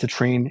robot to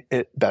train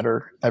it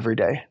better every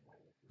day.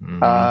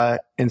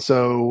 And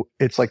so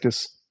it's like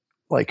this,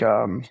 it's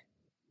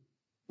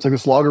like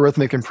this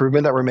logarithmic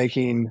improvement that we're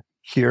making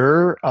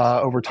here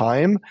over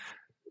time.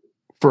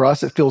 For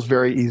us, it feels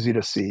very easy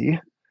to see.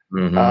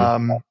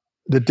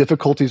 The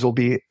difficulties will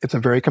be, it's a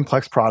very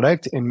complex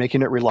product, and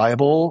making it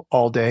reliable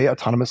all day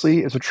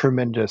autonomously is a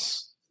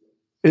tremendous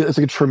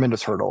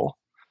hurdle.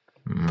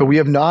 But we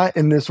have not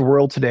in this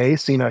world today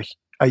seen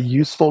a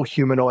useful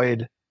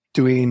humanoid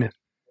doing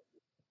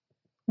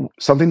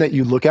something that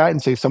you look at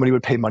and say somebody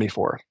would pay money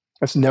for.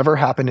 That's never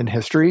happened in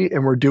history.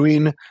 And we're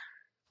doing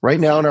right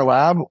now in our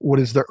lab what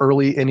is the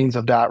early innings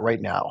of that right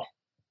now,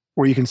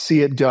 where you can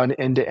see it done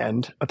end to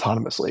end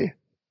autonomously.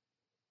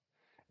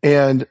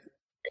 And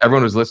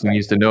everyone who's listening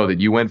needs to know that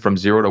you went from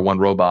 0 to 1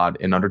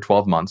 robot in under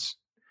 12 months.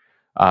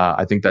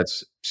 I think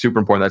that's super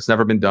important. That's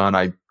never been done.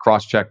 I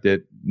cross-checked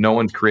it. No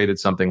one's created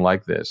something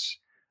like this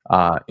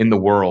in the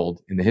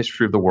world, in the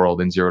history of the world,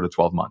 in 0 to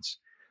 12 months.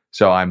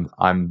 So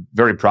I'm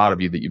very proud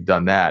of you that you've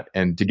done that.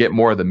 And to get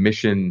more of the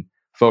mission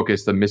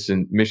focus, the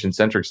mission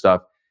centric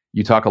stuff,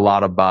 you talk a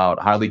lot about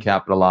highly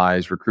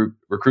capitalized,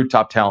 recruit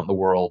top talent in the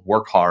world,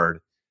 work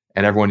hard,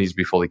 and everyone needs to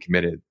be fully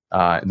committed.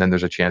 And then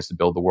there's a chance to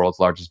build the world's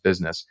largest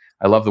business.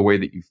 I love the way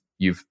that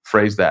you've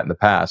phrased that in the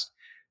past.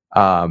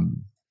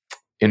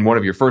 In one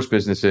of your first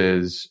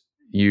businesses,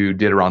 you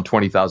did around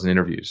 20,000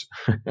 interviews.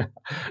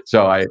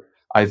 So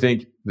I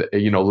think that,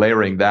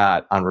 layering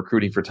that on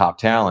recruiting for top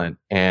talent,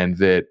 and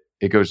that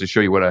it goes to show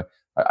you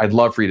I'd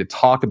love for you to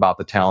talk about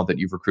the talent that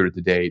you've recruited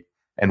to date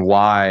and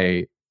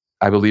why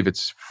I believe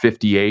it's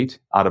 58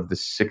 out of the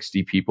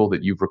 60 people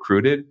that you've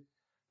recruited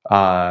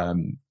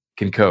can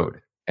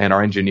code and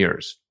are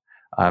engineers.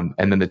 And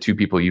then the 2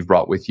 people you've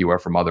brought with you are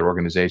from other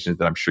organizations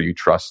that I'm sure you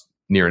trust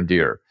near and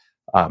dear.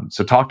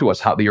 So talk to us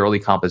how the early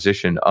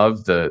composition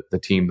of the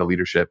team, the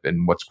leadership,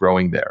 and what's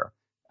growing there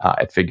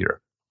at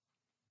Figure.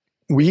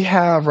 We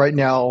have right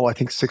now, I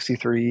think,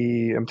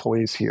 63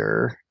 employees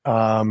here.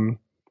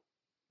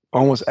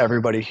 Almost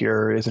everybody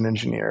here is an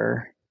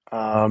engineer.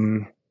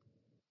 And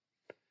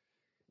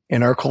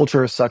our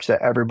culture is such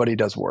that everybody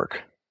does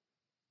work.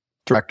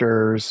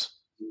 Directors,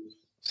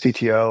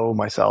 CTO,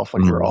 myself,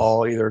 we're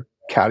all either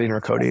CADing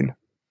or coding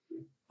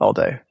all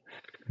day.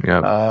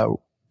 Yeah.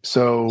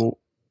 So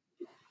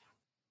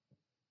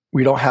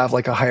we don't have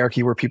like a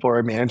hierarchy where people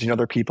are managing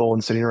other people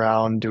and sitting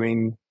around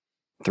doing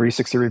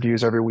 360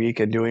 reviews every week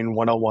and doing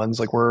 101s.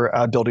 Like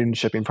we're building and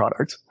shipping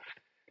product.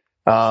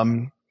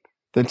 The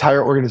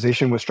entire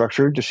organization was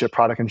structured to ship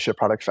product and ship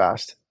product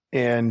fast.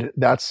 And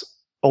that's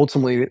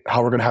ultimately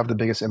how we're going to have the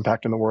biggest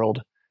impact in the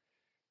world.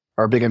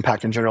 Our big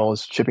impact in general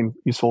is shipping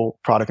useful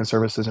product and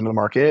services into the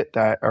market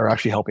that are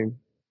actually helping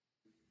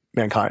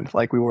mankind.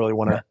 Like we really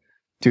want to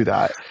do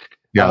that.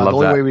 Yeah, I love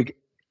that.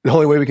 The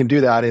only way we can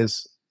do that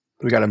is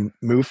we got to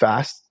move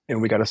fast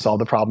and we got to solve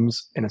the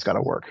problems and it's got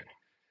to work.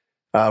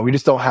 We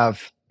don't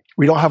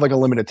have like a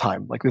limited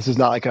time. Like this is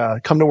not like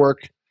a come to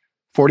work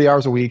 40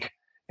 hours a week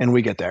and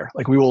we get there.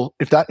 Like we will,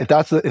 if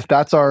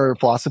that's our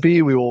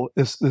philosophy, we will,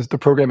 the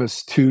program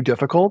is too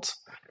difficult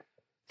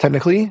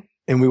technically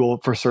and we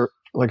will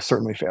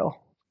certainly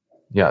fail.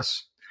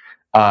 Yes.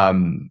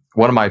 One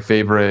of my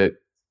favorite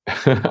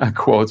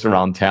quotes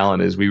around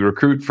talent is we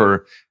recruit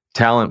for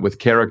talent with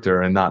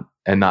character and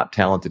not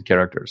talented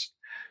characters.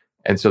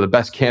 And so the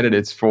best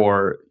candidates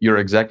for your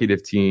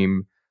executive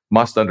team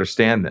must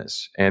understand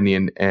this and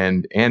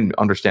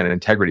understand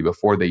integrity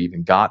before they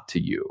even got to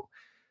you.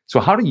 So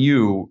how do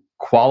you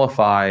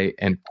qualify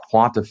and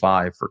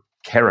quantify for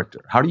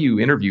character? How do you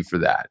interview for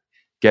that,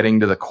 getting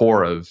to the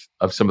core of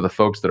some of the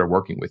folks that are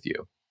working with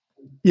you?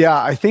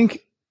 Yeah, I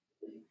think,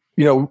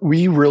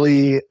 we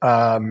really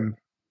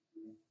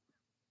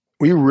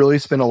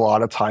spend a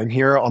lot of time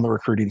here on the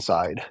recruiting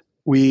side.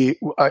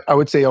 I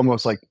would say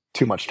almost like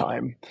too much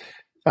time.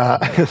 My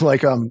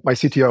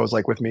CTO was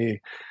like with me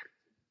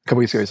a couple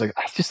weeks ago. He's like,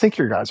 I just think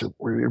you're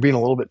being a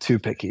little bit too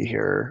picky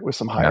here with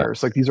some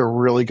hires. Yeah. Like these are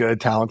really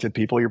good, talented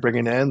people you're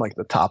bringing in, like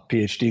the top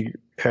PhD,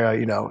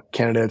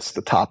 candidates,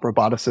 the top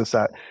roboticists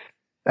at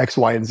X,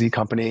 Y, and Z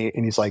company.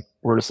 And he's like,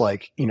 we're just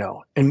like,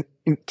 and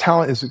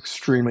talent is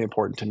extremely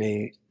important to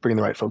me, bringing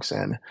the right folks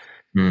in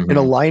and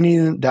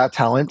aligning that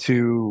talent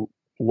to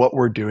what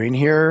we're doing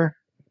here.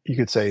 You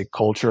could say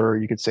culture,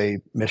 you could say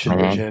mission,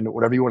 vision,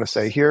 whatever you want to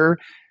say here.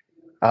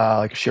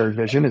 Like a shared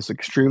vision is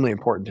extremely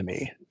important to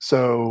me.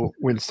 So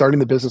when starting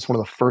the business, one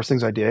of the first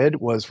things I did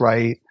was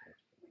write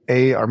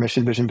our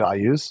mission, vision,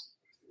 values.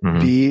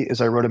 B is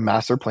I wrote a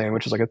master plan,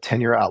 which is like a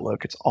 10-year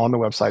outlook. It's on the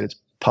website. It's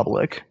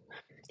public.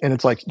 And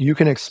it's like, you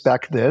can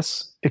expect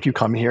this if you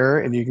come here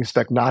and you can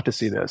expect not to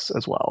see this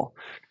as well.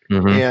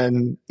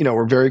 And,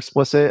 we're very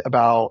explicit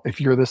about if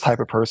you're this type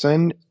of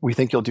person, we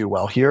think you'll do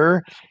well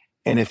here.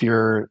 And if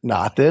you're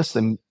not this,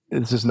 then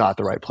this is not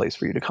the right place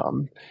for you to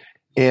come.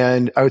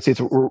 And I would say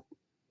it's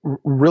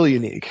really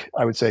unique,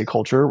 I would say,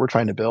 culture we're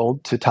trying to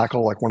build to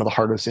tackle like one of the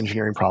hardest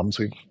engineering problems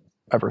we've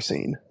ever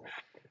seen.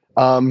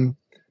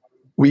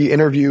 We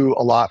interview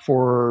a lot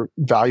for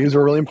values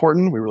are really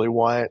important. We really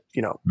want,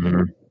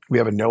 we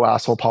have a no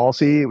asshole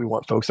policy. We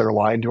want folks that are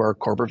aligned to our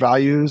corporate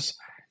values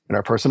and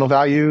our personal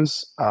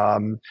values.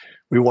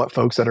 We want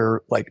folks that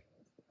are like,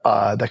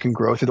 that can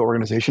grow through the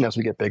organization as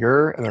we get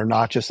bigger. And they're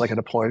not just like at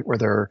a point where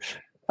they're,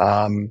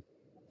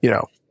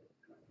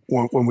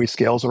 when we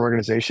scale as an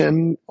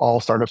organization, all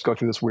startups go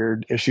through this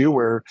weird issue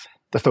where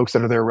the folks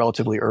that are there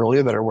relatively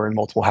early, that are wearing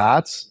multiple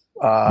hats,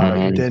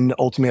 then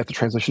ultimately have to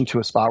transition to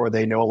a spot where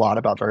they know a lot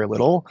about very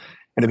little.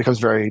 And it becomes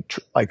very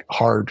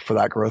hard for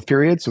that growth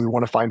period. So we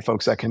want to find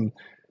folks that can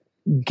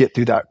get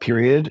through that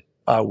period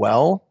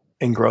well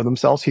and grow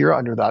themselves here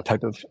under that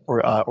type of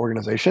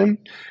organization.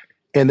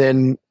 And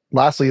then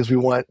lastly is we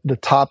want the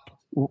top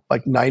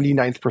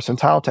 99th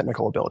percentile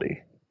technical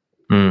ability.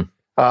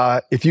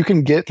 If you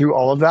can get through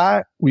all of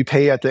that, we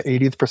pay at the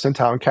 80th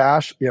percentile in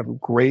cash. We have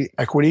great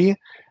equity.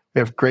 We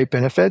have great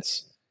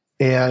benefits.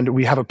 And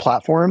we have a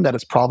platform that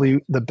is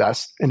probably the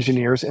best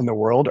engineers in the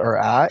world are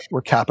at.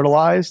 We're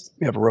capitalized.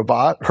 We have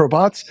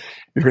robots.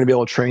 You're going to be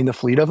able to train the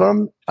fleet of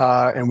them.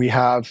 And we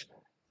have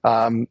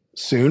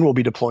soon we'll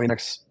be deploying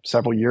next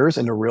several years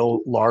into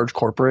real large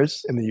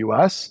corporates in the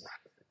US.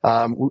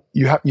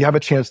 You have a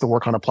chance to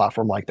work on a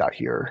platform like that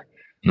here.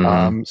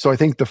 So I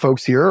think the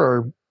folks here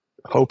are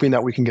hoping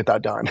that we can get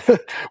that done.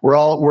 we're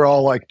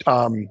all like,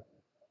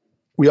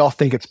 we all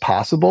think it's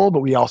possible,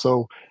 but we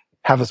also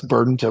have this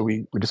burden to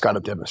we just got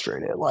to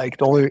demonstrate it. Like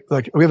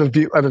we have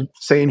a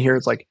saying here.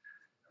 It's like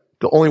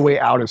the only way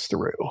out is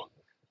through.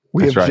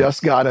 We've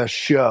just got to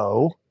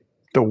show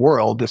the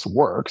world this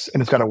works,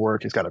 and it's got to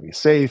work. It's got to be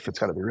safe. It's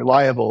got to be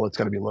reliable. It's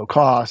got to be low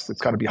cost. It's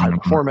got to be high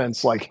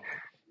performance. Like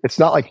it's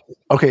not like,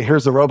 okay,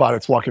 here's the robot.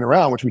 It's walking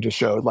around, which we just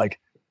showed.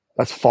 Like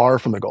that's far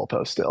from the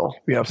goalpost still.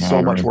 We have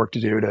so much work to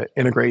do to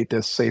integrate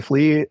this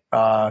safely.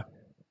 And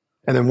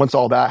then once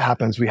all that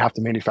happens, we have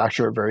to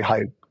manufacture at very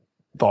high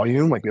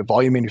volume. Like we have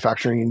volume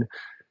manufacturing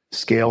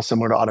scale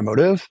similar to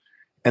automotive.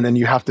 And then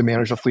you have to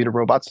manage a fleet of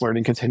robots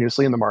learning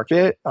continuously in the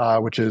market,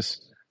 which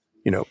is,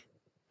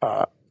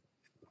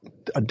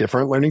 a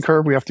different learning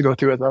curve we have to go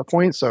through at that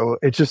point. So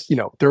it's just,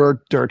 there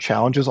are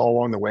challenges all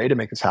along the way to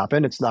make this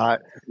happen. It's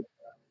not,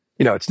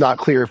 it's not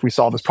clear if we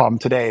solve this problem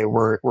today,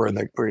 we're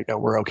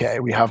okay.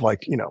 We have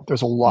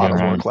there's a lot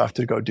of work left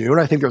to go do. And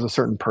I think there's a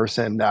certain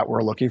person that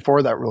we're looking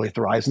for that really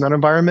thrives in that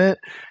environment.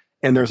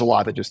 And there's a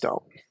lot that just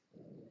don't.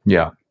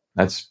 Yeah.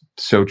 That's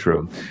so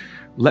true.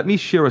 Let me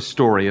share a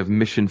story of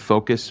mission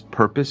focus,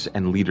 purpose,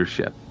 and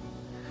leadership.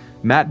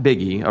 Matt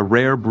Biggie, a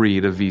rare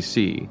breed of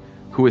VC,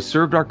 who has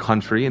served our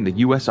country in the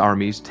U.S.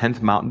 Army's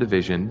 10th Mountain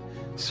Division,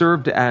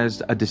 served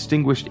as a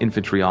distinguished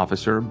infantry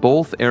officer,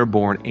 both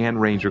airborne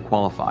and Ranger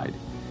qualified.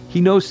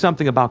 He knows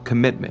something about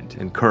commitment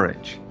and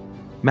courage.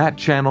 Matt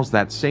channels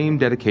that same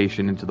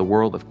dedication into the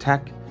world of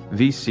tech,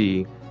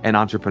 VC, and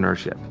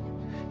entrepreneurship.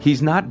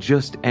 He's not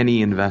just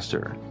any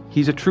investor.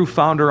 He's a true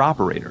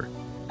founder-operator,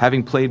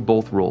 having played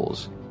both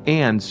roles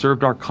and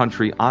served our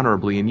country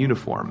honorably in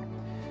uniform.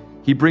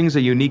 He brings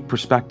a unique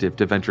perspective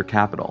to venture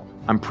capital.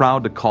 I'm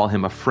proud to call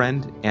him a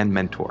friend and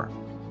mentor.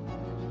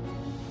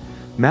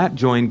 Matt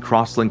joined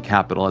Crosslink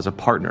Capital as a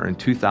partner in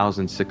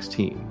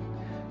 2016.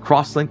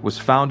 Crosslink was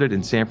founded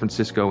in San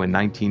Francisco in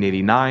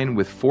 1989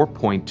 with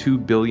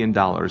 $4.2 billion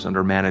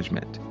under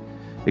management,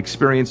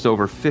 experienced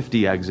over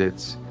 50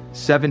 exits,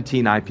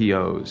 17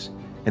 IPOs,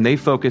 and they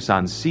focus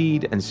on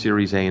seed and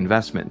Series A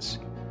investments.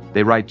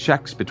 They write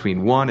checks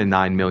between $1 and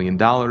 $9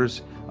 million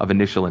of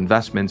initial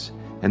investments,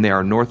 and they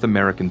are North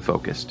American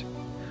focused.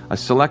 A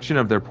selection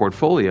of their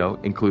portfolio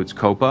includes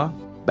Copa,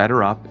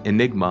 BetterUp,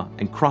 Enigma,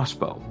 and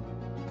Crossbow.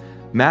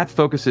 Matt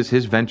focuses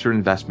his venture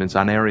investments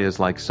on areas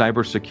like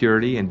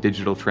cybersecurity and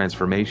digital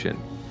transformation.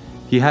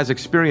 He has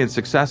experienced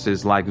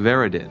successes like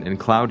Veridin and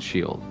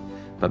CloudShield,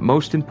 but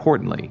most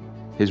importantly,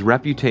 his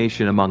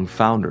reputation among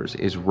founders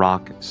is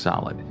rock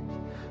solid.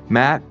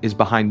 Matt is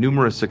behind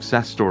numerous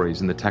success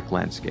stories in the tech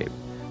landscape,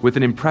 with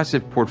an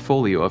impressive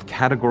portfolio of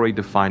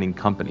category-defining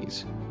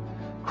companies.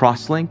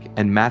 Crosslink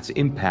and Matt's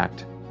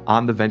impact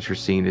on the venture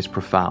scene is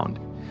profound.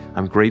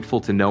 I'm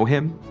grateful to know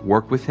him,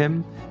 work with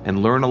him,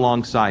 and learn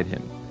alongside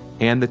him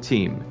and the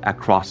team at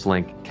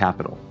Crosslink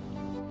Capital.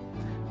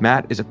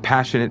 Matt is a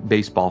passionate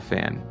baseball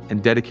fan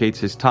and dedicates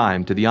his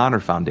time to the Honor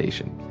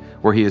Foundation,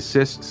 where he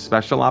assists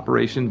special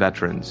operation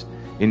veterans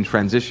in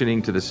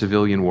transitioning to the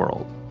civilian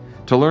world.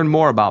 To learn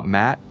more about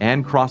Matt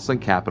and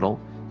Crosslink Capital,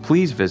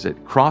 please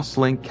visit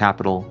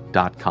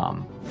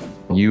crosslinkcapital.com.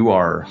 You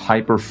are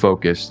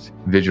hyper-focused,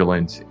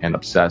 vigilant, and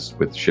obsessed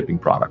with shipping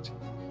product.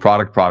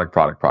 Product.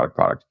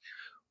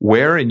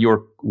 Where in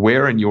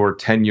your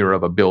tenure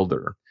of a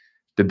builder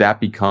did that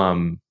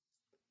become,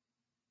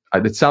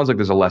 it sounds like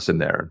there's a lesson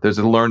there. There's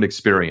a learned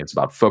experience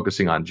about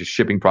focusing on just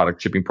shipping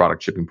product.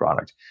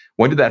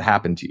 When did that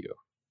happen to you?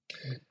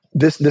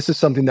 This is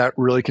something that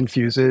really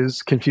confused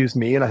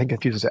me, and I think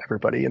confuses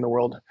everybody in the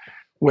world,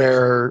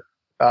 where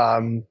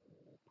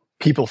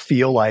people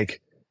feel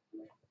like,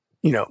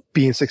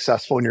 being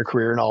successful in your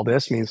career and all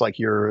this means like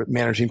you're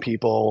managing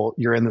people,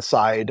 you're in the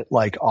side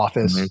like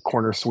office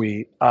corner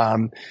suite,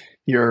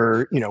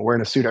 you're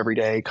wearing a suit every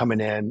day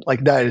coming in.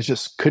 Like that is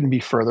just couldn't be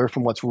further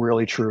from what's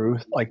really true,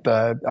 like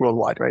the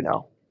worldwide right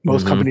now.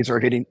 Most companies are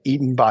getting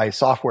eaten by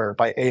software,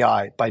 by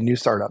AI, by new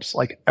startups,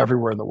 like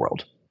everywhere in the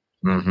world.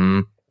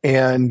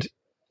 And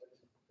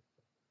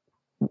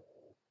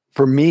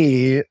for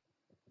me,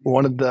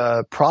 one of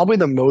the probably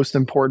the most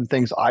important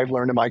things I've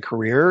learned in my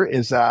career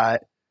is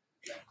that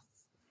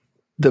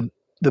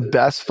the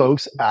best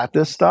folks at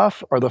this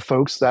stuff are the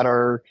folks that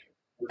are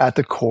at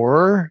the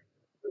core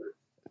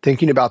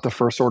thinking about the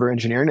first order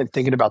engineering and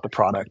thinking about the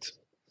product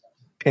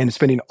and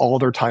spending all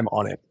their time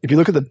on it. If you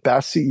look at the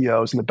best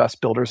CEOs and the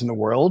best builders in the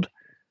world,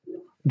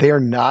 they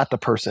are not the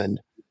person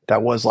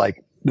that was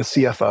like the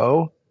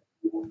CFO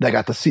that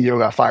got the CEO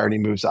got fired and he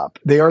moves up.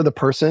 They are the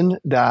person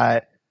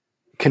that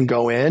can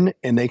go in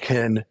and they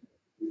can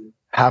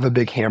have a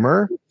big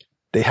hammer.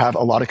 They have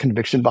a lot of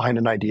conviction behind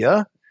an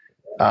idea.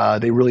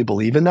 They really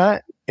believe in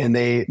that, and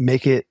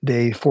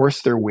they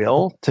force their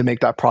will to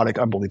make that product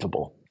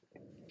unbelievable.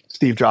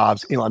 Steve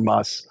Jobs, Elon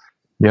Musk,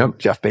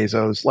 Jeff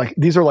Bezos, like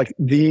these are like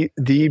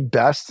the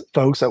best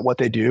folks at what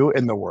they do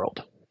in the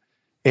world.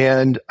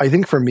 And I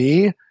think for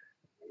me,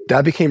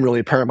 that became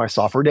really apparent in my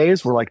software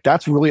days where like,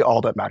 that's really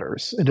all that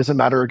matters. It doesn't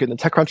matter getting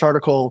the TechCrunch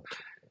article.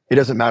 It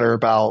doesn't matter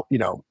about,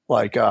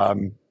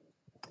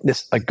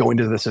 this, like going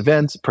to this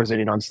event,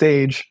 presenting on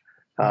stage,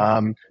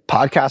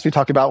 podcast we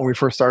talked about when we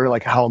first started,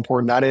 like how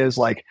important that is.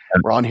 Like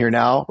we're on here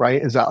now,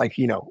 right? Is that like,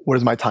 what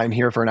is my time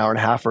here for an hour and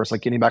a half versus like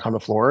getting back on the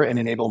floor and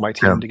enabling my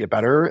team to get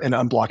better and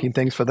unblocking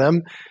things for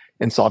them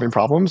and solving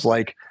problems?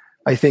 Like,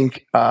 I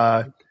think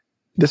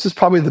this is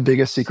probably the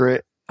biggest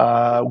secret,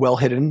 well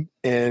hidden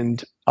in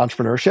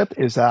entrepreneurship,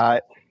 is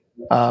that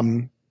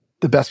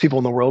the best people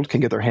in the world can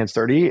get their hands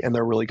dirty and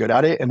they're really good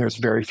at it. And there's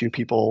very few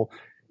people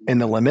in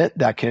the limit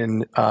that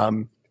can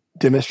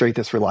demonstrate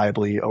this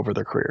reliably over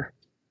their career.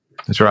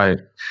 That's right.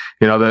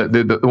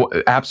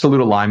 The absolute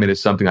alignment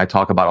is something I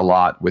talk about a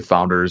lot with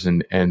founders.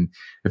 And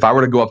if I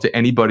were to go up to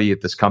anybody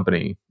at this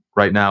company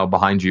right now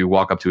behind you,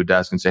 walk up to a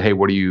desk and say, hey,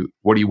 what are you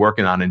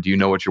working on? And do you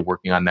know what you're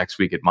working on next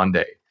week at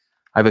Monday?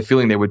 I have a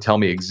feeling they would tell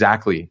me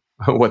exactly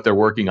what they're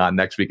working on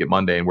next week at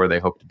Monday and where they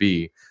hope to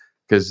be.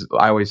 Because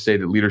I always say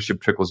that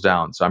leadership trickles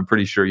down. So I'm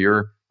pretty sure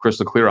you're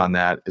crystal clear on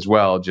that as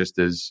well, just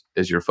as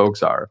your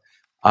folks are.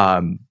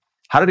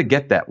 How did it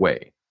get that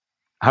way?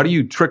 How do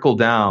you trickle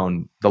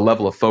down the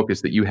level of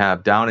focus that you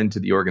have down into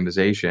the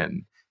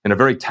organization in a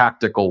very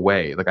tactical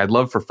way. Like, I'd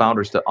love for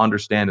founders to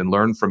understand and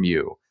learn from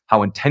you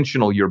how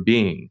intentional you're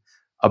being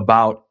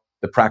about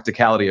the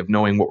practicality of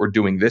knowing what we're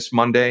doing this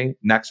Monday,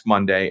 next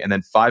Monday, and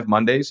then 5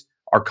 Mondays,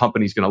 our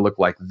company's going to look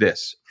like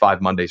this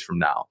 5 Mondays from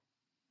now.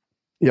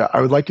 Yeah,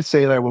 I would like to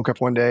say that I woke up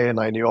one day and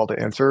I knew all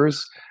the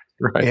answers.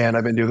 Right. And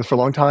I've been doing this for a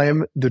long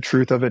time. The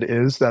truth of it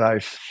is that I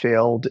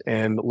failed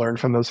and learned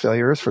from those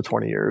failures for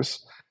 20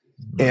 years.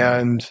 Mm-hmm.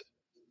 And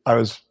I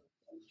was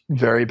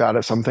very bad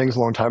at some things a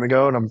long time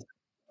ago, and I'm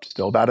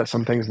still bad at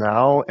some things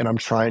now, and I'm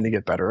trying to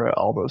get better at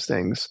all those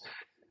things.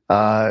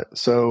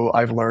 So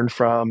I've learned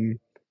from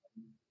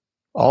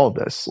all of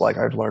this. Like,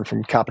 I've learned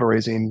from capital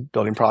raising,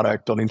 building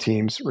product, building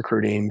teams,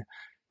 recruiting,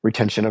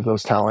 retention of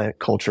those talent,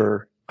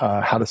 culture,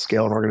 how to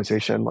scale an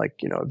organization. Like,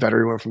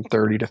 Vettery went from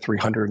 30 to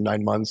 300 in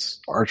 9 months.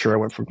 Archer, I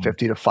went from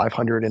 50 to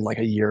 500 in like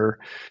a year.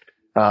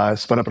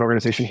 Spun up an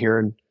organization here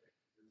in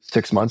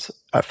 6 months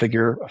at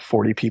Figure,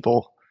 40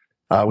 people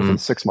within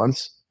 6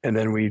 months. And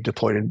then we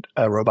deployed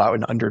a robot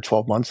in under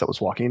 12 months that was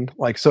walking.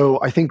 Like,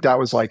 so I think that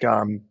was like,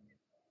 and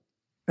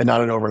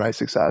not an overnight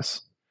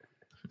success.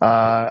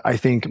 I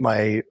think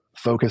my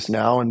focus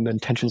now and the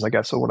intentions, I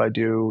guess, of what I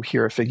do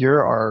here at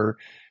Figure are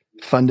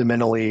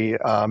fundamentally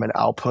an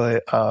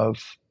output of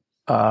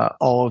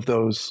all of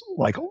those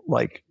like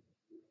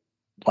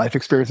life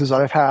experiences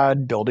that I've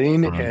had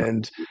building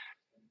and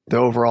the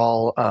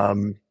overall,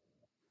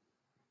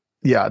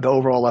 the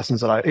overall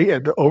lessons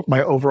that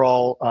my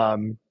overall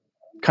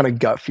kind of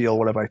gut feel,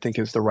 whatever I think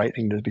is the right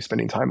thing to be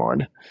spending time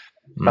on.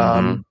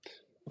 But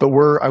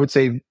I would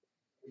say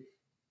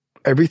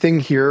everything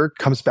here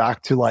comes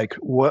back to like,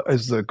 what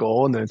is the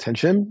goal and the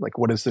intention? Like,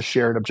 what is the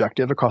shared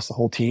objective across the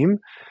whole team?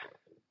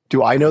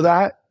 Do I know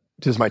that?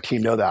 Does my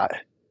team know that?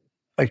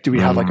 Like, do we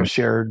have like a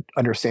shared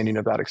understanding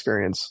of that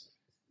experience?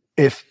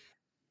 If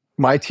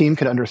my team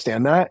can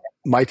understand that,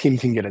 my team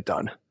can get it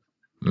done.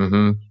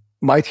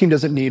 My team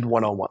doesn't need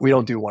one-on-one. We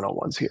don't do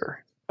one-on-ones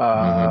here.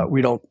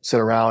 We don't sit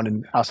around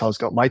and ask how it's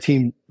going. My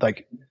team,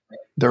 like,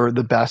 they're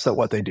the best at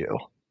what they do.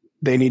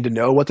 They need to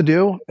know what to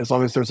do. As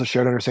long as there's a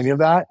shared understanding of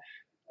that,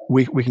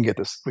 we can get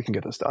this. We can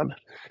get this done.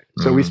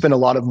 So we spend a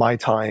lot of my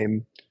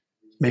time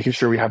making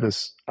sure we have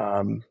this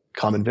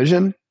common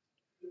vision.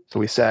 So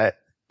we set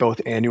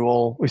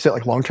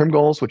like long-term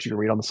goals, which you can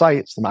read on the site.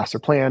 It's the master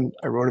plan.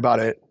 I wrote about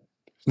it.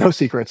 No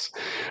secrets.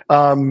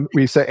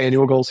 We set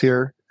annual goals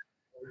here.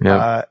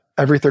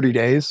 Every 30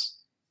 days,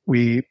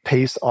 we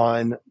paste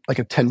on like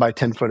a 10 by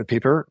 10 foot of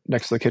paper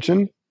next to the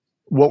kitchen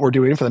what we're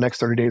doing for the next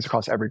 30 days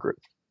across every group.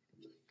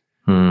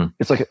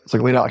 It's like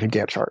laid out like a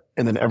Gantt chart,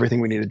 and then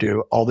everything we need to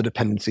do, all the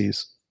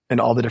dependencies and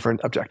all the different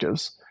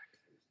objectives.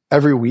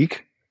 Every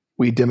week,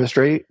 we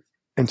demonstrate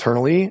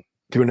internally,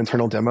 do an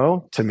internal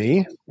demo to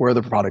me where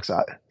the product's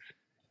at,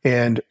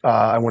 and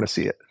I want to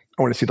see it.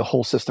 I want to see the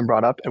whole system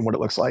brought up and what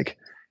it looks like.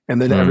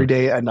 And then every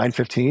day at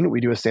 9:15,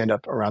 we do a stand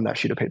up around that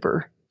sheet of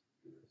paper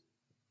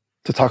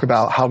to talk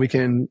about how we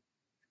can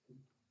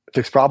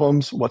fix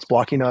problems, what's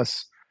blocking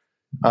us,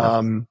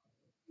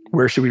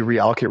 where should we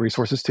reallocate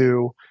resources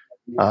to,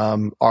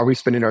 are we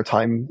spending our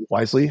time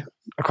wisely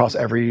across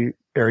every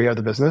area of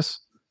the business?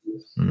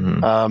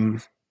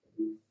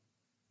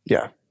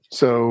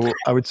 So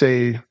I would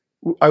say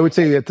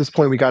at this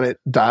point we got it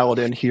dialed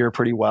in here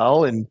pretty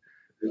well, and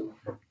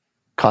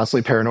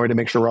constantly paranoid to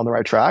make sure we're on the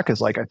right track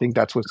is like, I think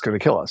that's what's going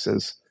to kill us,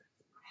 is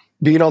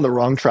being on the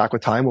wrong track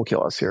with time will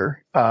kill us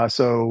here.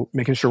 So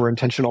making sure we're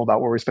intentional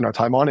about where we spend our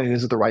time on, and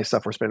is it the right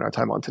stuff we're spending our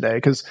time on today?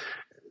 Because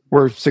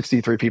we're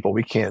 63 people.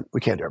 We can't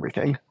do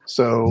everything.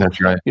 So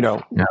that's right.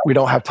 We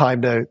don't have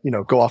time to,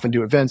 go off and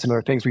do events and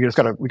other things. We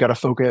gotta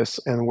focus,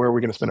 and where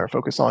we're going to spend our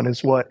focus on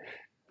is what,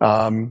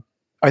 I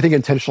think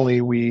intentionally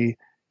if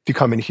you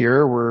come in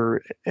here, we're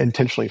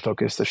intentionally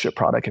focused to ship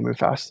product and move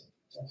fast.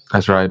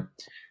 That's right.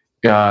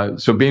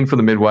 So being from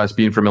the Midwest,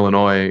 being from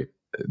Illinois,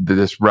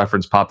 this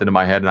reference popped into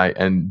my head,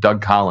 and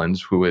Doug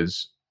Collins, who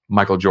is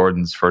Michael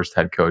Jordan's first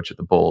head coach at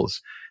the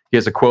Bulls, he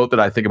has a quote that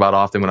I think about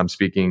often when I'm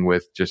speaking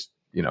with just,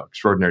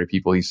 extraordinary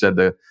people. He said,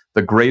 the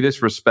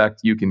greatest respect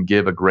you can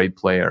give a great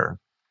player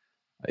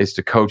is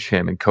to coach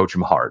him and coach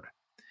him hard.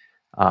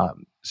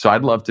 So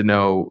I'd love to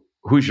know,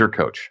 who's your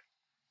coach?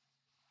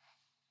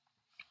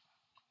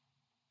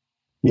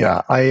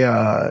 Yeah,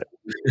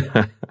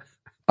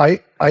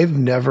 I've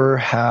never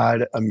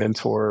had a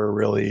mentor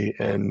really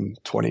in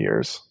 20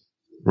 years.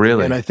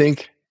 Really? And I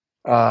think,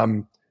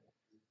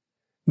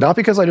 not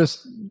because I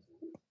just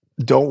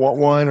don't want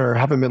one or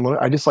haven't been,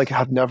 I just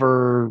have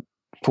never,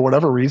 for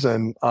whatever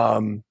reason,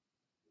 have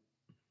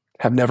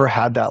never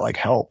had that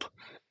help.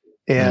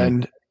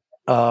 And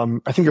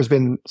I think there's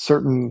been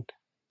certain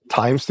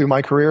times through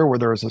my career where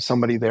there was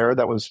somebody there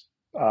that was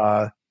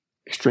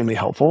extremely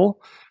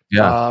helpful.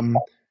 Yeah.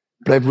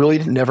 But I've really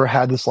never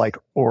had this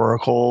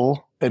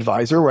oracle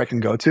advisor where I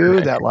can go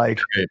to that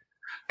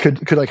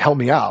could help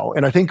me out.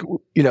 And I think,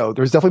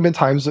 there's definitely been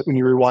times that when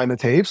you rewind the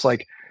tapes,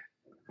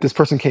 this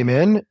person came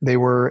in, they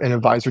were an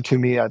advisor to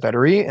me at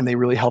Vettery, and they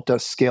really helped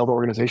us scale the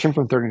organization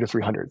from 30 to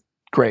 300.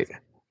 Great.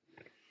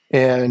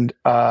 And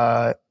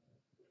I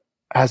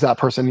has that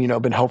person,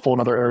 been helpful in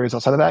other areas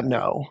outside of that?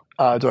 No.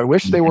 Do I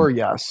wish they were?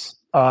 Yes.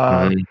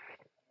 And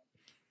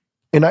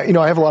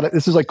I have a lot of,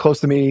 this is like close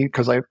to me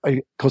because I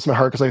close to my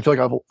heart, because I feel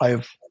like I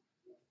have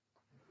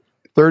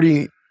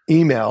 30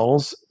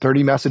 emails,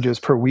 30 messages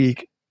per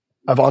week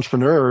of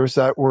entrepreneurs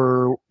that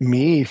were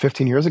me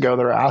 15 years ago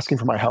that are asking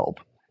for my help.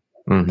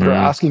 That are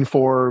asking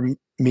for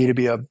me to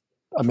be a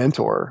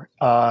mentor,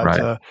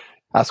 to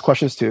ask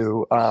questions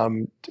to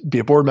be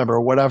a board member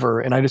or whatever.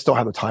 And I just don't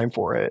have the time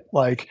for it.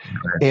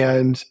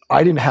 And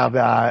I didn't have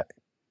that.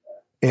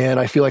 And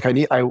I feel like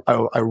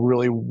I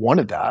really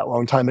wanted that a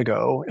long time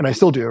ago. And I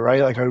still do,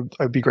 right? Like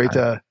it'd be great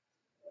to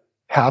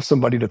have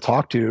somebody to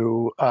talk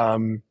to,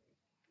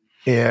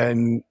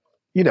 and,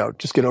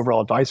 just get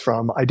overall advice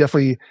from.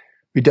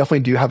 We definitely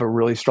do have a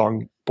really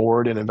strong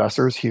board and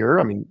investors here.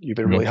 I mean, you've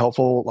been really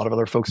helpful. A lot of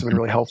other folks have been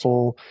really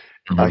helpful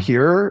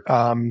here.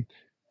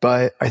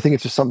 But I think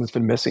it's just something that's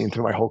been missing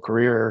through my whole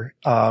career.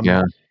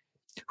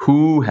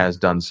 Who has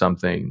done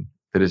something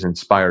that has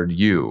inspired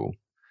you?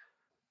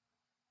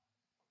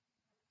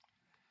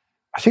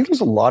 I think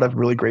there's a lot of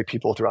really great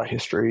people throughout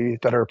history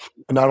that are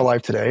not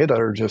alive today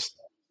that are just,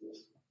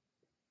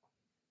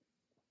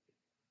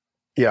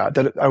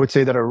 that I would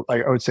say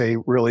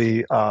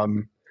really,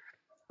 that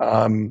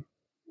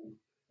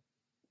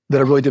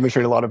have really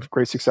demonstrated a lot of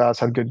great success,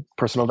 have good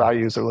personal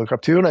values that I look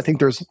up to. And I think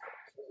there's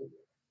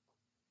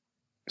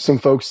some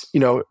folks,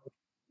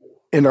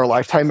 in our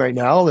lifetime right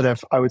now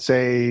that I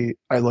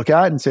look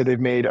at and say they've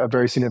made a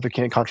very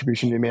significant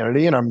contribution to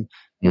humanity. And I'm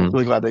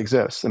really glad they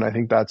exist. And I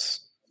think that's,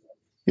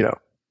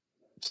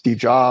 Steve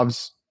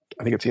Jobs,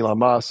 I think it's Elon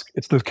Musk.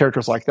 It's those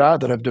characters like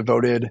that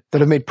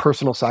have made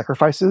personal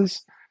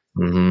sacrifices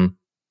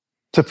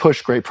to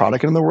push great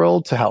product in the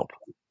world to help.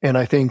 And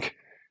I think,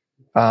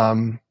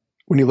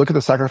 when you look at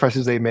the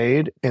sacrifices they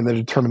made and the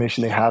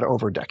determination they had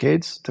over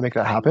decades to make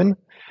that happen,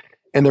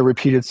 and their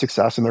repeated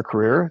success in their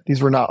career,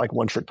 these were not like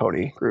one-trick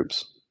pony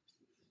groups.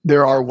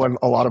 There are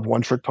a lot of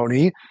one-trick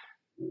pony,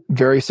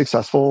 very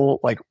successful,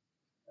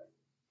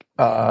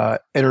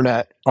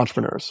 internet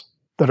entrepreneurs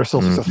that are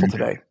still successful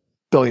today,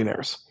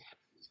 billionaires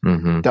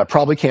that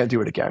probably can't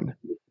do it again.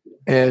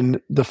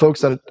 And the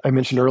folks that I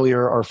mentioned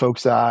earlier are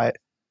folks that,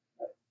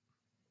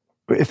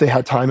 if they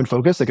had time and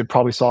focus, they could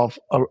probably solve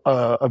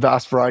a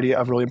vast variety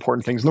of really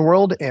important things in the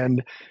world.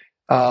 And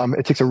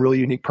it takes a really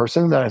unique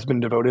person that has been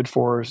devoted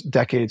for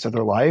decades of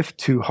their life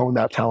to hone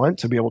that talent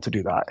to be able to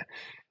do that.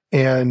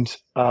 And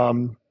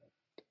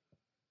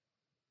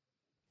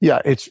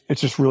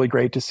it's just really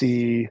great to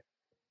see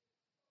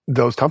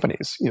those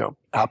companies,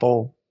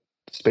 Apple,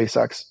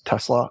 SpaceX,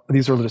 Tesla.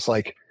 These are just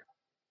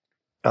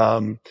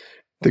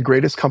the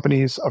greatest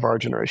companies of our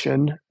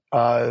generation,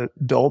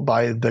 built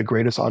by the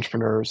greatest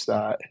entrepreneurs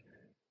that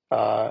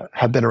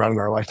have been around in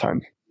our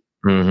lifetime.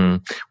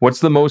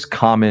 What's the most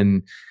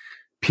common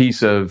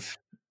piece of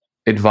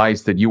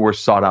advice that you were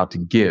sought out to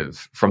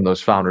give from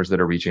those founders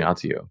that are reaching out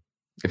to you,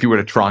 if you were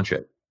to tranche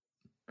it?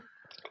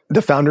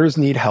 The founders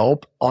need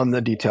help on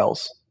the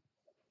details.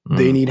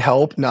 They need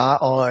help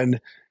not on,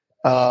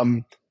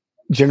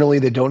 generally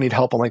they don't need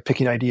help on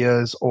picking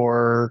ideas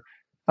or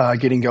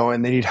getting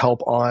going. They need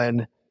help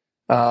on,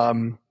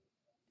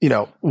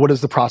 what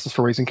is the process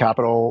for raising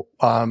capital?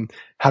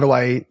 How do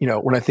I,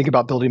 when I think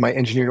about building my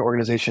engineering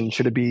organization,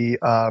 should it be,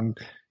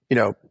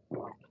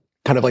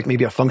 kind of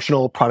maybe a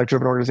functional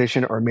product-driven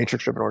organization or a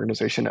matrix-driven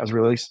organization, as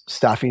really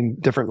staffing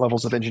different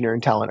levels of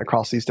engineering talent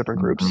across these different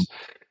groups?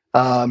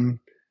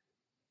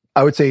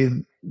 I would say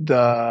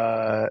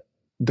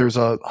there's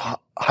a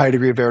high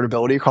degree of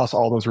variability across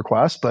all those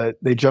requests, but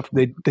they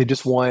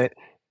just want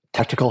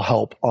technical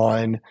help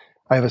on,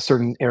 I have a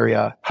certain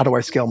area. How do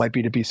I scale my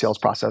B2B sales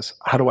process?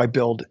 How do I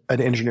build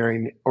an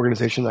engineering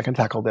organization that can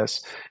tackle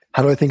this?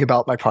 How do I think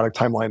about my product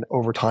timeline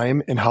over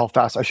time and how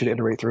fast I should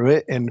iterate through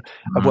it? And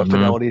of what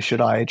fidelity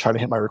should I try to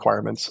hit my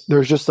requirements?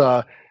 There's just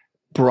a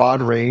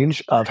broad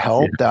range of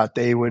help that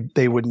they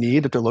would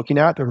need, that they're looking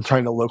at. They're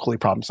trying to locally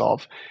problem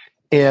solve.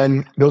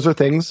 And those are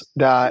things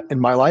that in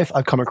my life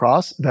I've come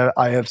across that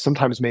I have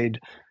sometimes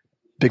made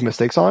big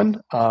mistakes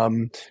on.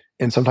 And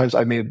sometimes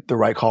I've made the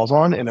right calls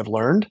on and have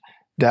learned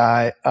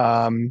that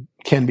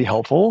can be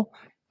helpful.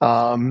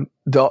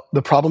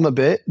 The problem a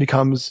bit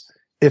becomes,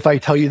 if I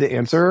tell you the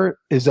answer,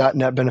 is that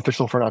net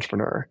beneficial for an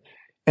entrepreneur?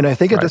 And I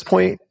think at this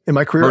point in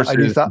my career,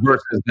 versus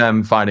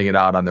them finding it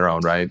out on their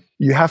own, right?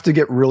 You have to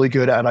get really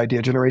good at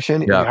idea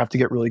generation, and you have to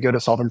get really good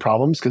at solving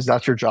problems, because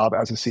that's your job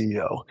as a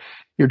CEO.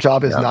 Your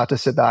job is not to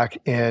sit back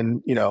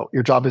and,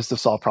 your job is to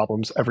solve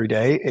problems every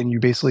day. And you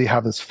basically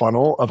have this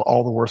funnel of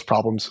all the worst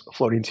problems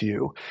floating to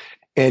you.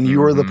 And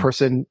you are the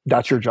person,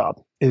 that's your job,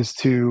 is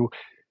to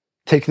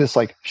take this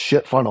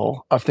shit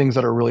funnel of things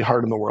that are really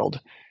hard in the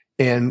world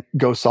and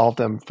go solve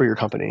them for your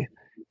company,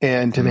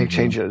 and to make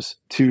changes,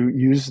 to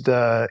use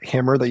the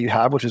hammer that you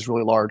have, which is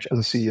really large as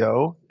a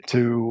CEO,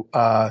 to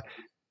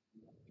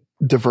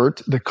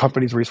divert the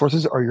company's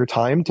resources or your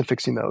time to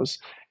fixing those.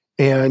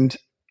 And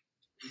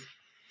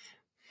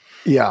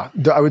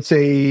I would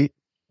say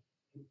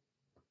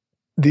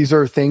these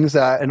are things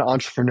that an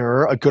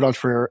entrepreneur, a good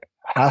entrepreneur,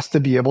 has to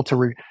be able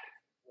to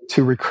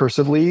to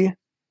recursively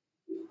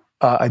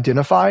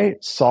identify,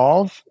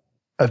 solve,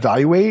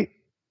 evaluate,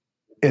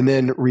 and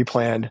then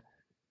replan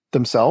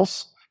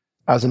themselves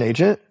as an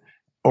agent,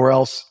 or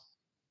else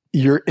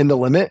you're in the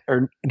limit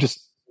or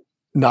just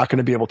not going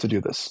to be able to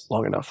do this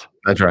long enough.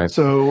 That's right.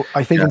 So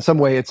I think in some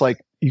way it's like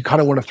you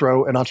kind of want to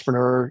throw an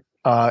entrepreneur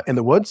in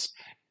the woods,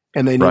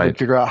 and they need to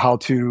figure out how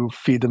to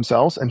feed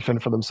themselves and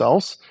fend for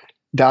themselves.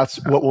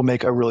 That's what will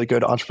make a really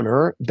good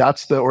entrepreneur.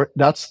 That's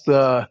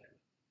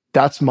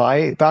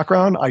my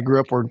background. I grew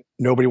up where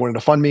nobody wanted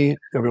to fund me.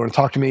 Nobody wanted to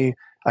talk to me.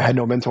 I had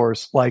no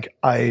mentors. Like,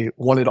 I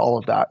wanted all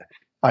of that.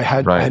 I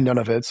had none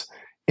of it.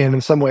 And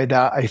in some way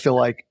that I feel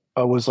like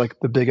was like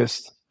the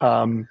biggest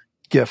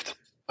gift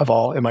of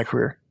all in my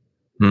career.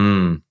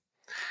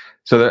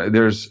 So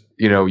there's,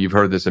 you've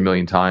heard this a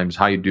million times.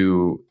 How you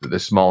do the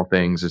small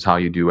things is how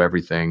you do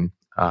everything.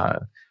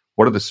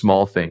 What are the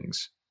small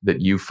things that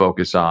you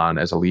focus on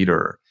as a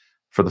leader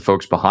for the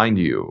folks behind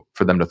you,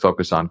 for them to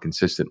focus on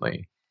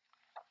consistently?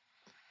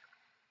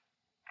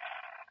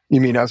 You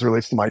mean as it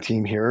relates to my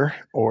team here,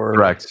 or?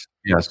 Correct.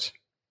 Yes.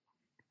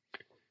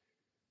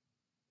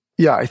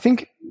 Yeah, I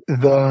think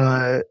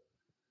the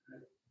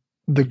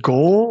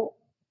goal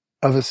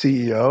of a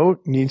CEO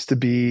needs to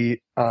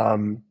be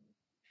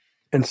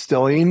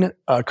instilling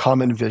a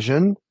common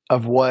vision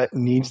of what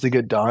needs to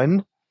get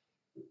done.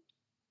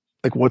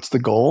 Like, what's the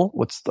goal?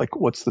 What's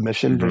the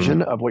mission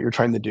vision of what you're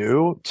trying to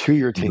do to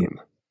your team?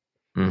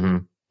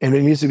 And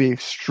it needs to be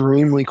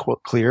extremely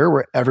clear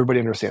where everybody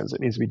understands it.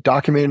 It needs to be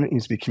documented. It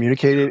needs to be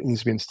communicated. It needs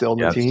to be instilled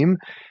in the team.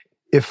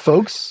 If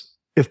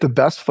the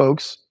best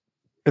folks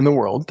in the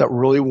world that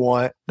really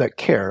that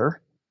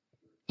care,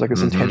 like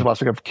this intangible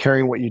aspect of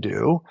caring what you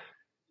do,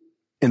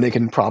 and they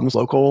can problems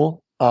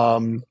local,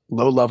 low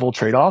level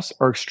trade-offs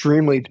are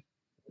extremely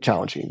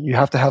challenging. You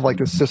have to have like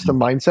this system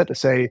mindset to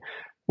say,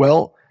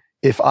 well,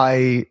 if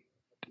I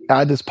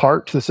add this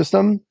part to the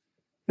system,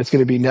 it's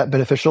going to be net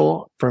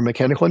beneficial for a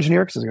mechanical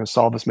engineer because it's going to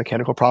solve this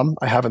mechanical problem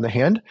I have in the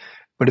hand,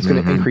 but it's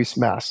going to increase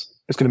mass.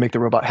 It's going to make the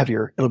robot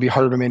heavier. It'll be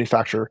harder to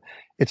manufacture.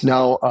 It's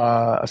now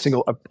a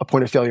single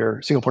point of failure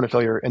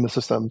in the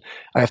system.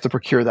 I have to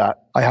procure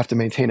that. I have to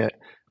maintain it.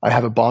 I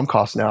have a BOM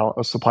cost now,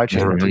 a supply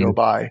chain to go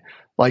by.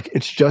 Like,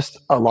 it's just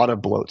a lot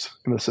of bloat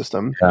in the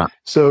system. Yeah.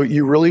 So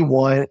you really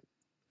want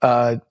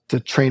to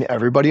train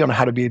everybody on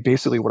how to be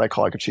basically what I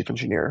call like a chief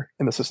engineer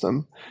in the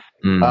system.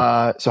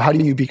 So how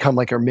do you become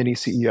like a mini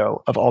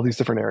CEO of all these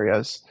different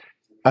areas?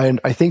 And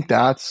I think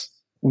that's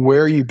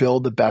where you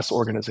build the best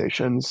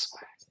organizations,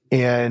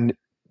 and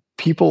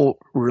people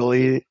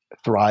really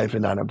thrive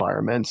in that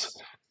environment.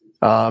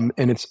 And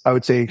it's, I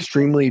would say,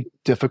 extremely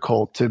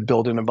difficult to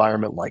build an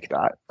environment like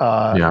that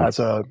as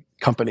a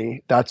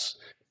company. That's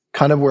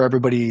kind of where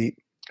everybody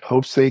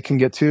hopes they can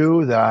get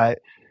to. That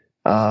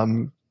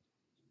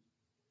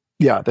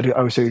that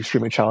I would say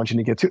extremely challenging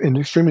to get to, and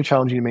extremely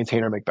challenging to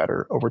maintain or make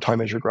better over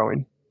time as you're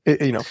growing,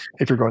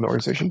 if you're growing the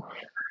organization.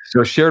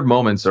 So shared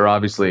moments are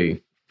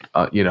obviously,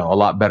 a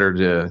lot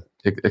better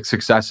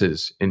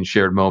successes in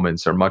shared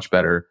moments are much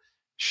better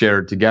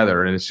shared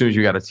together. And as soon as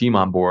you got a team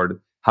on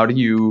board, how do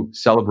you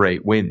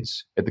celebrate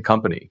wins at the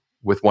company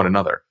with one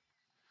another?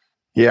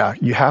 Yeah,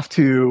 you have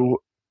to,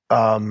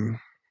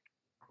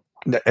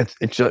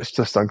 it's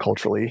just done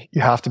culturally.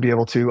 You have to be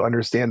able to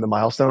understand the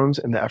milestones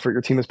and the effort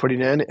your team is putting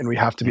in, and we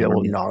have to be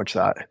able to acknowledge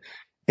that.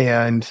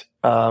 And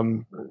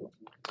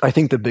I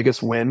think the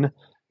biggest win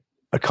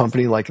a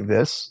company like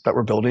this that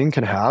we're building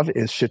can have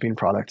is shipping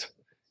product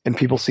and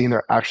people seeing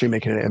they're actually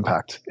making an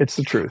impact. It's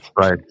the truth.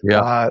 Right.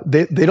 Yeah.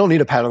 They don't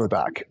need a pat on the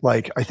back.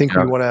 Like, I think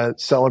we want to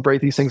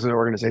celebrate these things as an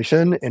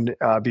organization and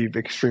be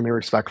extremely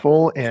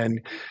respectful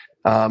and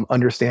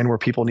understand where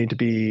people need to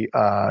be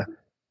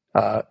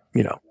where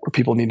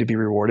people need to be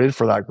rewarded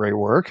for that great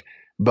work.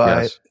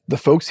 But the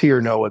folks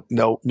here know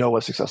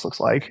what success looks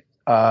like.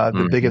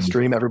 The biggest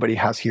dream everybody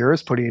has here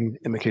is putting,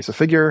 in the case of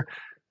Figure,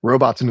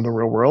 robots into the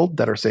real world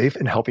that are safe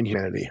and helping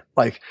humanity.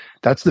 Like,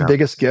 that's the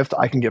biggest gift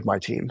I can give my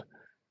team.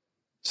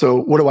 So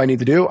what do I need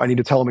to do? I need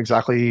to tell them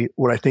exactly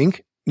what I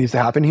think needs to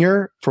happen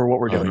here for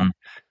what we're doing.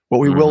 What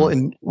we will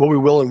and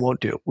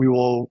won't do. We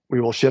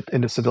will ship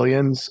into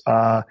civilians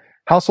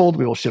household.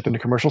 We will ship into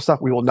commercial stuff.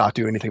 We will not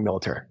do anything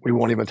military. We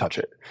won't even touch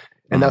it.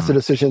 And that's the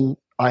decision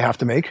I have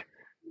to make.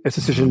 It's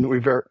a decision that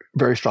we're very,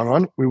 very strong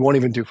on. We won't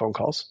even do phone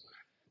calls.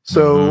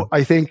 So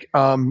I think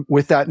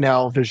with that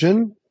now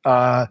vision,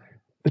 the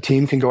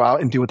team can go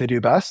out and do what they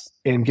do best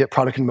and get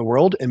product in the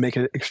world and make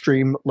an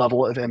extreme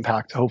level of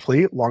impact,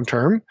 hopefully long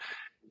term.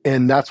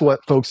 And that's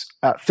what folks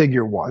at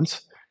Figure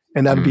want.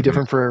 And that would be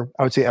different for,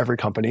 I would say, every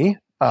company.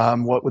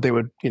 What they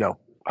would,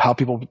 how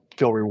people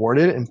feel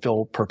rewarded and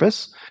feel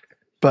purpose.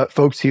 But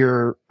folks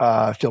here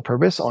feel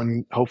purpose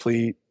on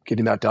hopefully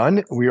getting that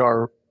done. We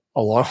are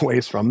a long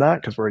ways from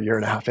that because we're a year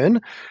and a half in.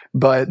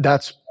 But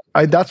that's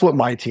what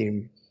my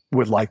team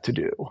would like to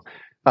do.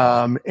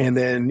 And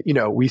then,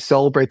 we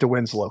celebrate the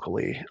wins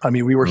locally. I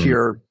mean, we were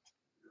here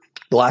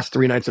the last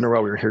 3 nights in a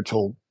row. We were here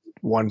till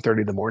 1:30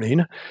 in the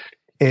morning.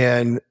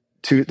 And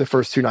the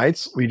first 2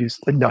 nights, we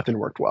just nothing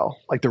worked well.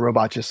 Like the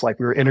robot, just like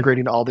we were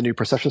integrating all the new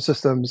perception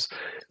systems,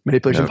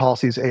 manipulation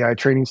policies, AI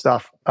training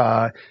stuff.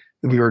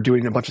 We were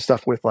doing a bunch of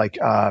stuff with like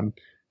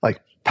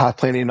path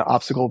planning,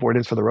 obstacle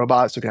avoidance for the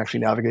robot, so it can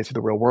actually navigate through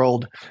the real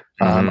world.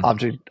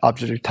 Object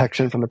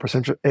detection from the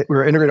perception. We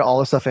were integrating all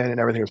this stuff in, and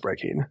everything was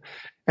breaking.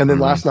 And then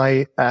last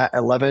night at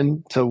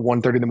 11 to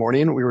 1:30 in the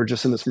morning, we were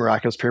just in this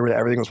miraculous period.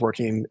 Everything was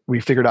working. We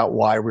figured out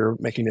why we were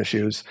making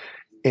issues,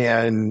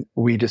 and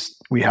we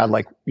had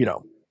like,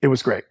 it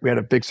was great. We had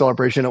a big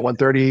celebration at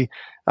 1:30.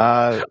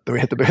 Then we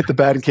hit the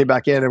bed and came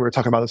back in, and we were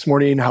talking about this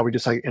morning how we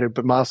just like hit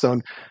a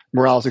milestone.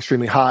 Morale is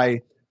extremely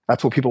high.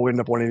 That's what people would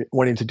end up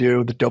wanting to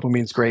do. The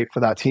dopamine's great for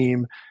that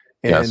team.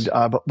 And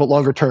but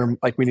longer term,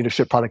 like we need to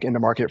ship product into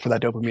market for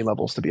that dopamine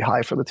levels to be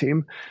high for the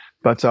team.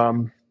 But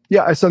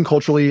I said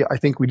culturally, I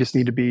think we just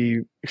need to be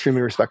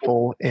extremely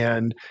respectful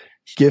and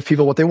give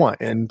people what they want.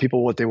 And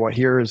people, what they want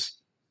here is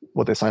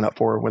what they sign up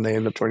for when they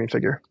end up joining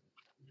Figure.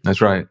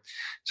 That's right.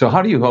 So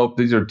how do you hope,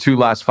 these are 2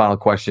 last final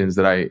questions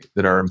that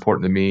are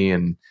important to me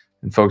and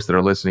folks that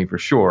are listening for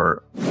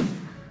sure.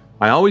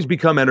 I always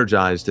become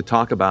energized to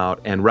talk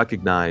about and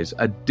recognize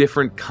a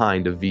different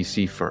kind of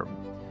VC firm.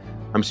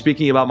 I'm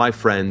speaking about my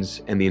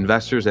friends and the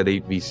investors at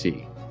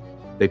 8VC.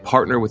 They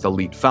partner with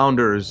elite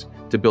founders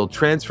to build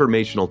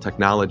transformational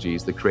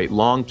technologies that create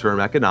long-term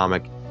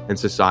economic and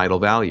societal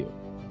value.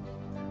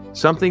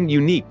 Something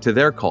unique to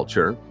their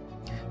culture,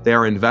 they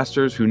are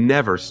investors who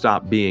never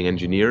stop being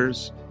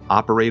engineers,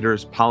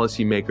 operators,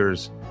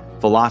 policymakers,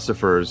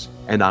 philosophers,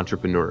 and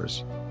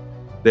entrepreneurs.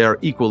 They are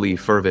equally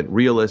fervent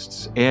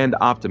realists and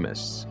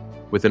optimists,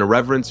 with an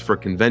irreverence for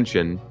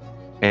convention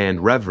and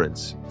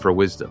reverence for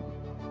wisdom.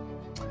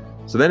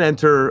 So then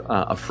enter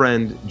a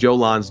friend, Joe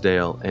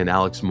Lonsdale and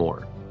Alex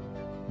Moore,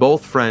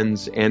 both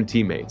friends and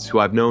teammates who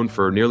I've known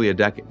for nearly a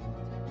decade.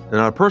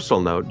 And on a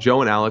personal note, Joe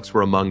and Alex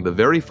were among the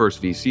very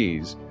first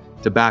VCs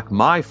to back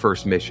my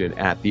first mission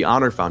at the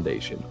Honor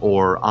Foundation,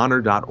 or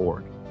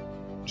honor.org.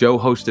 Joe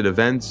hosted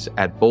events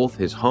at both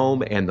his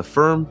home and the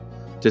firm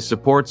to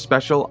support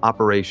special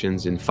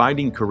operations in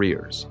finding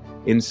careers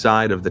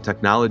inside of the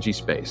technology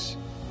space.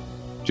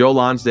 Joe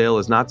Lonsdale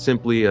is not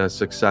simply a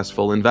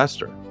successful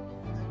investor,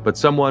 but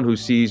someone who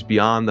sees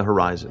beyond the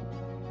horizon.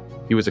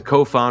 He was a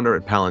co-founder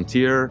at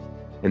Palantir,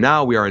 and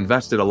now we are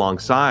invested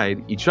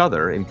alongside each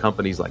other in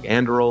companies like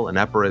Anduril and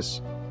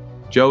Epirus.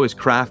 Joe has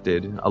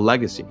crafted a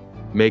legacy,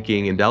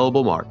 making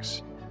indelible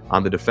marks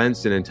on the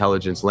defense and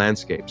intelligence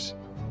landscapes.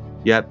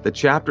 Yet the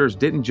chapters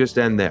didn't just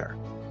end there.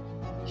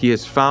 He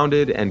has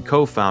founded and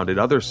co-founded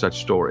other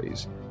such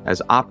stories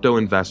as Opto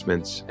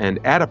Investments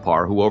and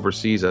Adepar, who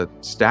oversees a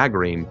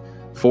staggering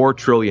 $4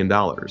 trillion,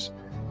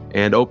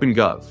 and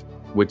OpenGov,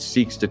 which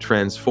seeks to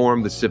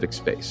transform the civic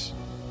space.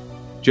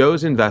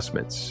 Joe's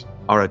investments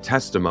are a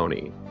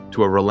testimony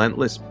to a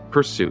relentless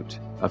pursuit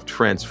of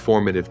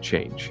transformative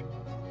change.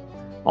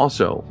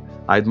 Also,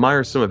 I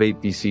admire some of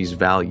 8VC's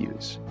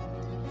values.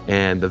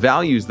 And the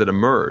values that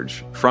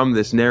emerge from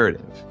this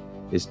narrative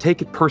is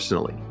take it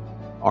personally.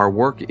 Our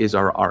work is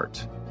our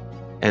art.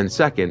 And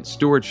second,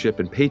 stewardship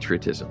and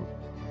patriotism.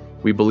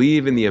 We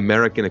believe in the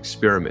American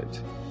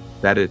experiment,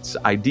 that its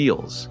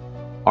ideals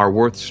are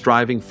worth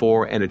striving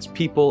for and its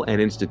people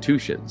and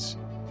institutions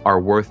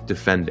are worth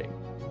defending.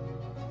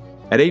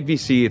 At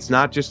 8VC, it's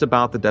not just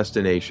about the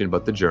destination,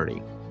 but the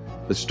journey.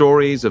 The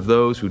stories of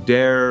those who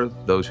dare,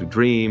 those who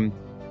dream,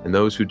 and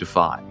those who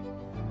defy.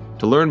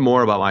 To learn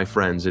more about my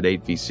friends at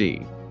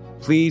 8VC,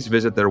 please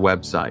visit their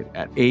website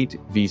at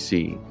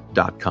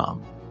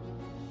 8vc.com.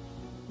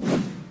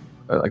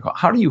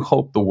 How do you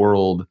hope the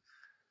world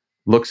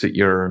looks at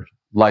your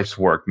life's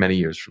work many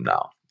years from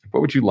now?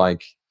 What would you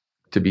like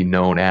to be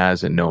known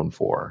as and known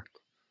for?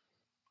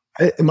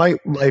 My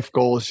life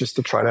goal is just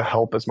to try to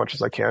help as much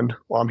as I can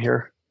while I'm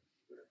here.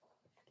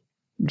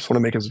 I just want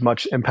to make as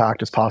much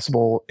impact as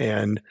possible.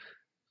 And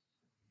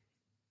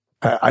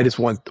I just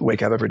want to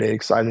wake up every day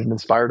excited and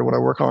inspired to what I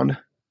work on.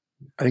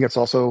 I think it's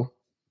also,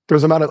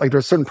 there's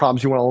certain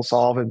problems you want to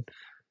solve, and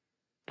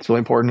it's really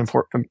important.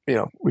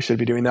 We should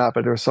be doing that,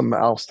 but there's something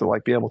else to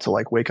be able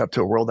to wake up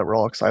to a world that we're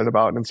all excited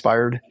about and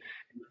inspired.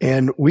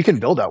 And we can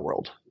build that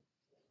world.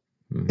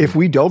 If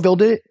we don't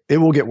build it, it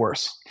will get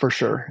worse for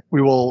sure.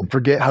 We will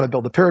forget how to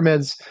build the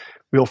pyramids.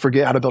 We will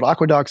forget how to build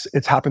aqueducts.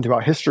 It's happened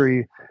throughout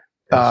history.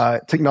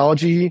 Yes.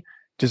 Technology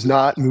does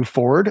not move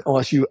forward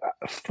unless you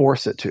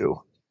force it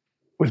to,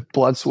 with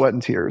blood, sweat,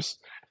 and tears.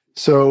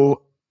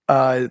 So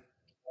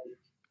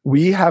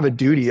we have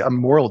a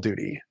moral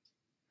duty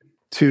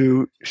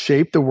to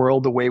shape the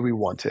world the way we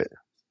want it.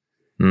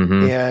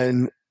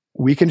 And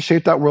we can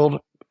shape that world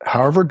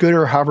however good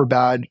or however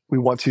bad we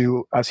want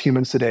to as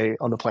humans today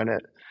on the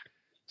planet.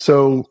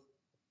 So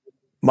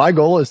my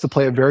goal is to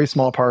play a very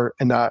small part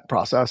in that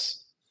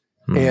process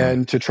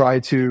and to try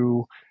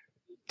to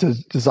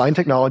design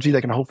technology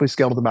that can hopefully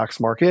scale to the max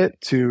market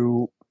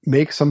to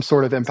make some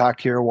sort of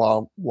impact here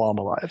while I'm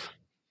alive.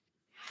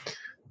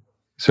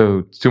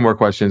 So 2 more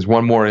questions.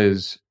 One more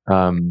is,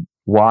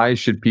 why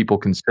should people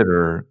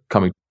consider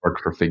coming to work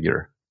for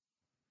Figure?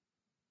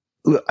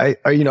 I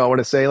want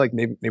to say like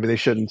maybe they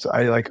shouldn't.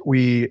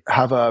 We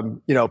have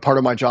part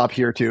of my job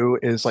here too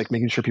is like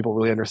making sure people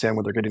really understand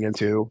what they're getting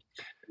into,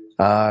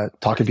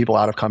 talking people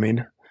out of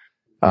coming.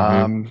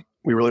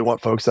 We really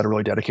want folks that are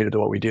really dedicated to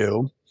what we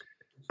do.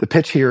 The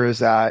pitch here is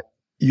that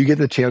you get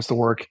the chance to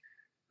work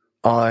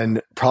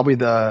on probably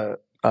the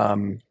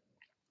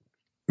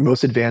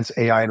most advanced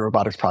AI and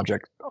robotics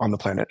project on the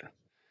planet.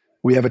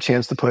 We have a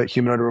chance to put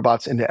humanoid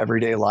robots into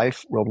everyday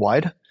life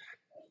worldwide.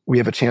 We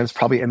have a chance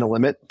probably in the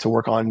limit to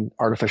work on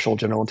artificial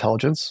general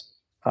intelligence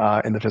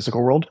in the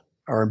physical world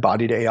or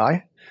embodied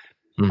AI.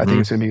 I think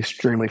it's going to be an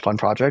extremely fun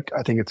project.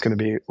 I think it's going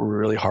to be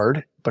really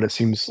hard, but it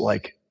seems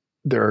like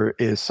there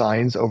is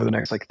signs over the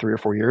next like 3 or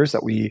 4 years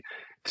that we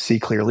see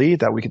clearly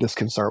that this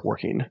can start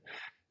working.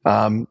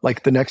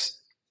 Like the next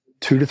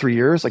 2 to 3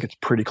 years, like it's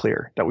pretty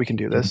clear that we can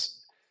do this.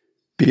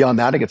 Beyond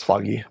that, it gets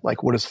foggy.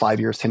 Like what does 5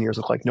 years, 10 years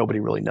look like? Nobody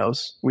really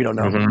knows. We don't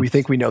know. We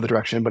think we know the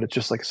direction, but it's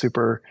just like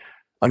super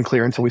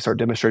unclear until we start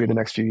demonstrating the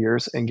next few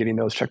years and getting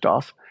those checked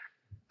off.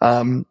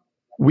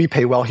 We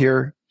pay well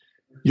here.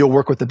 You'll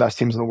work with the best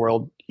teams in the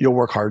world. You'll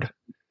work hard.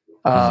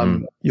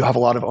 You'll have a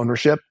lot of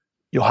ownership.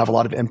 You'll have a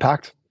lot of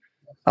impact.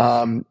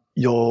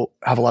 You'll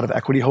have a lot of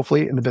equity,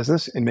 hopefully, in the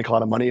business and make a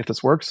lot of money if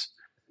this works.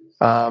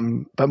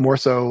 But more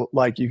so,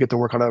 like you get to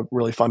work on a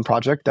really fun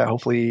project that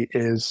hopefully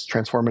is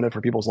transformative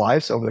for people's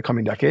lives over the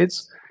coming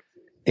decades.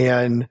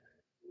 And,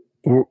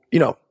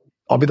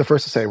 I'll be the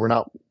first to say we're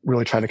not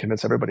really trying to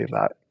convince everybody of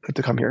that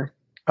to come here.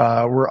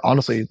 We're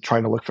honestly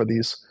trying to look for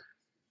these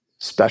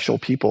special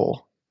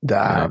people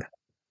that,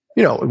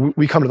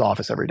 we come to the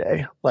office every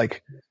day.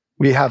 Like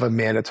we have a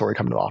mandatory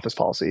come to the office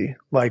policy.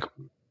 Like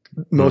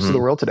most of the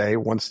world today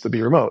wants to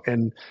be remote.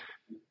 And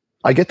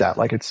I get that.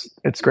 Like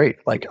it's great.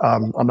 Like,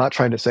 I'm not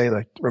trying to say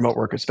that remote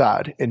work is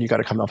bad and you got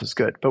to come to the office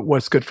good, but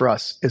what's good for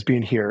us is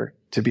being here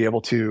to be able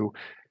to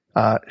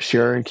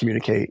share and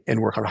communicate and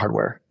work on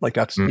hardware. Like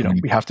that's,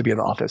 we have to be in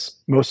the office.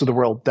 Most of the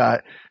world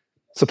that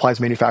supplies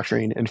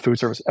manufacturing and food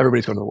service,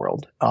 everybody's going to the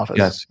world office.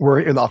 Yes. We're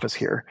in the office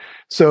here.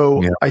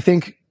 So I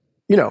think,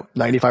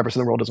 95% of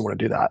the world doesn't want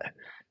to do that.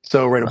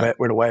 So right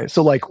away.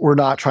 So like, we're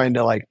not trying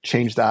to like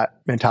change that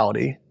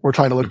mentality. We're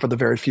trying to look for the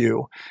very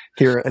few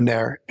here and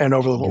there and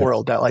over the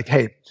world that like,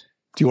 hey, do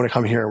you want to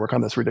come here and work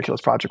on this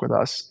ridiculous project with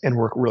us and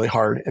work really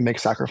hard and make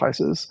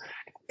sacrifices?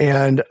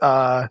 And,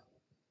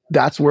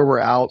 that's where we're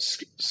out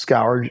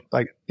scouring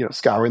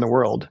the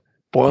world,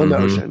 boiling the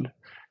ocean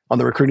on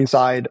the recruiting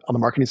side, on the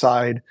marketing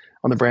side,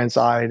 on the brand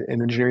side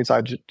and engineering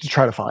side to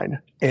try to find.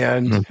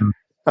 And,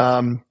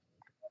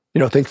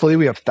 thankfully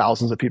we have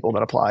thousands of people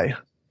that apply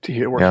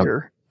to work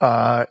here.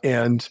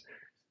 And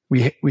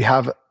we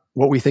have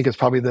what we think is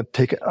probably the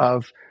pick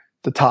of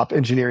the top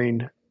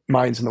engineering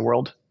minds in the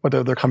world,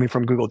 whether they're coming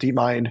from Google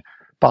DeepMind,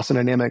 Boston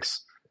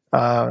Dynamics,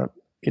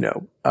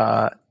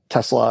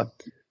 Tesla,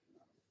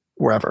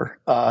 wherever.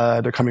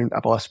 They're coming,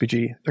 Apple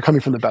SPG, they're coming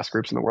from the best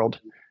groups in the world.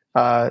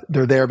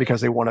 They're there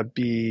because they want to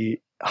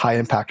be high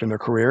impact in their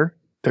career.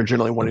 They're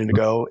generally wanting to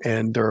go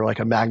and they're like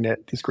a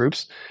magnet, these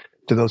groups,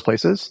 to those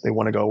places. They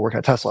want to go work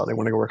at Tesla. They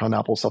want to go work on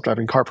Apple's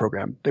self-driving car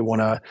program. They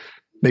want to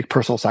make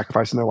personal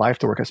sacrifice in their life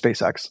to work at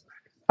SpaceX.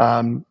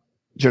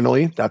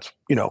 Generally, that's,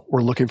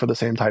 we're looking for the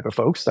same type of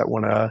folks that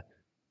want to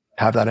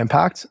have that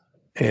impact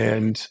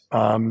and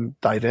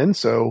dive in.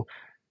 So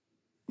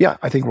yeah,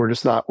 I think we're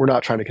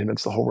not trying to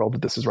convince the whole world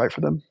that this is right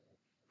for them.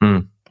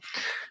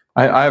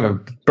 I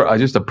have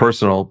just a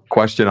personal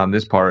question on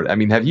this part. I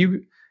mean, have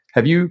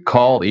you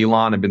called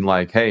Elon and been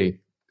like, hey,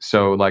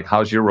 so like,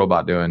 how's your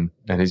robot doing?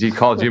 And has he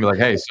called you and be like,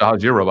 hey, so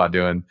how's your robot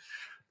doing?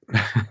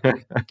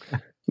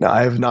 No,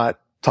 I have not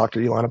talked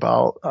to Elon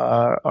about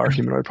our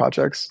humanoid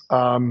projects.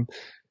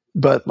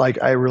 But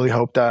like, I really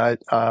hope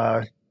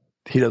that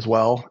he does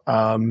well.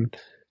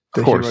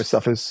 The humanoid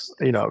stuff is,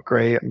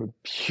 great. I'm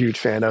a huge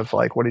fan of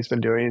like what he's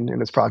been doing in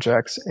his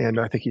projects. And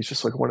I think he's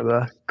just like one of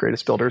the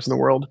greatest builders in the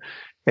world.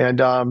 And,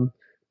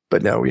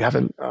 but no, we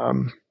haven't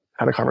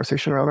had a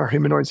conversation around our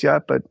humanoids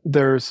yet, but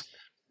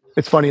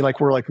it's funny, like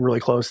we're like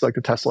really close to like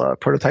the Tesla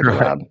prototype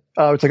lab.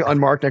 It's like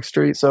unmarked next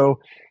street. So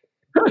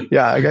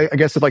yeah, I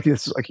guess if like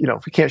this, like,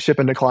 if we can't ship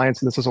into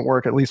clients and this doesn't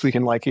work, at least we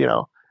can like,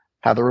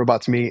 have the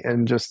robots meet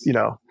and just,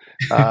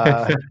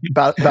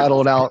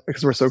 battle it out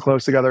because we're so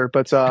close together.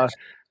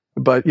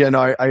 But yeah,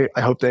 no,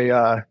 I hope they,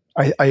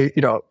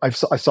 I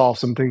saw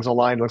some things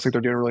online. It looks like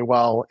they're doing really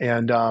well.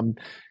 And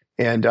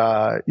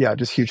yeah,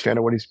 just huge fan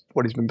of what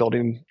he's been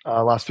building,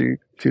 last few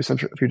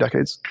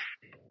decades.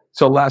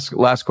 So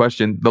last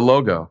question, the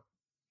logo,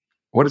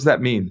 what does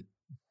that mean?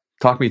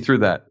 Talk me through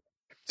that.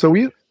 So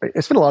I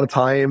spent a lot of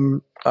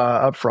time,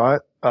 up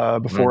front,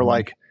 before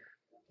like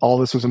all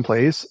this was in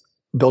place,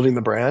 building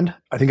the brand.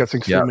 I think that's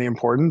extremely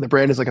important. The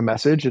brand is like a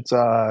message. It's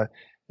a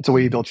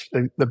way you build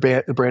the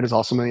brand is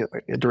also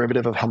a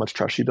derivative of how much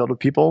trust you build with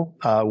people,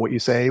 what you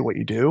say, what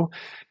you do.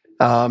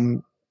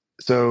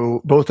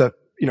 So both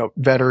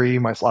Vettery,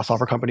 my last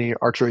software company,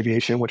 Archer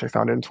Aviation, which I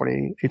founded in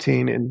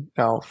 2018, and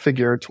now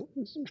Figure,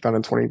 founded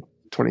in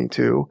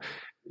 2022.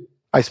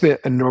 I spent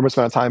an enormous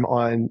amount of time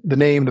on the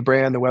name, the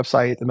brand, the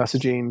website, the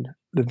messaging,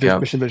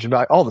 mission, vision,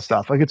 value, all the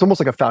stuff. Like it's almost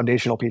like a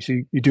foundational piece.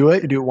 You do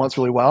it once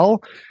really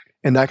well,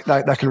 and that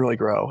can really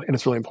grow, and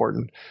it's really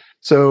important.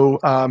 So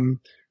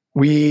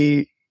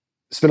we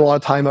spend a lot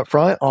of time up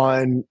front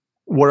on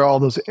what are all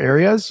those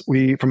areas.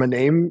 We, from a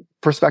name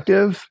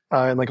perspective,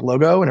 and like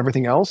logo and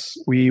everything else,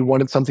 we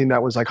wanted something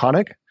that was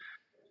iconic.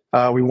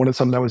 We wanted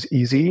something that was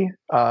easy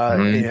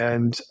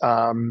and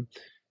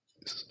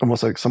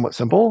almost like somewhat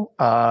simple,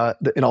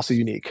 and also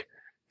unique.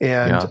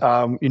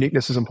 And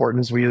uniqueness is important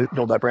as we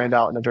build that brand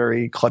out in a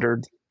very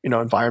cluttered,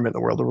 environment in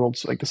the world. The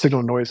world's like the signal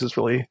and noise is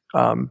really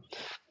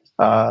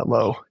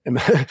low, and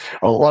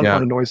a lot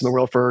of noise in the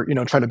world for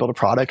trying to build a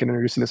product and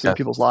introducing this into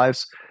people's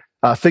lives.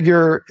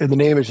 Figure in the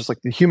name is just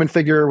like the human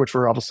figure, which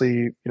we're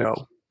obviously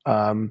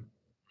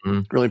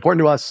really important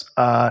to us.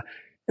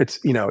 It's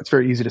it's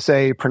very easy to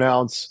say,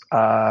 pronounce.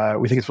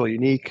 We think it's really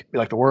unique. We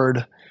like the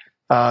word,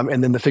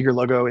 and then the figure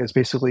logo is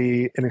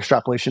basically an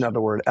extrapolation of the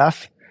word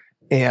F.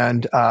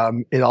 And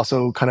it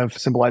also kind of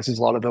symbolizes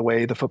a lot of the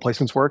way the foot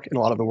placements work and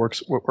a lot of the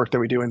work that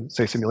we do in,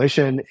 say,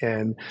 simulation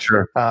and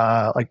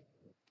like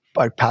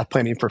path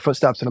planning for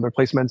footsteps and other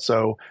placements.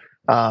 So,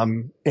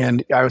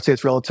 and I would say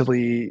it's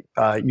relatively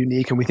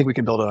unique, and we think we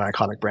can build an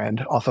iconic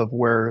brand off of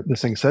where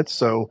this thing sits.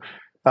 So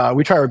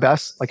we try our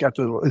best, like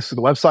after this is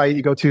the website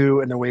you go to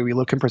and the way we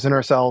look and present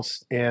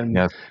ourselves and,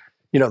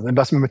 the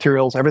investment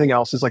materials, everything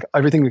else is like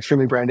everything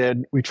extremely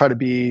branded. We try to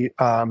be,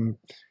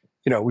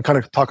 we kind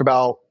of talk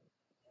about,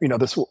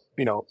 this,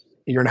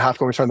 year and a half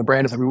ago when we started the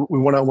brand is like we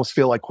want to almost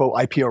feel like, quote,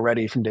 IPO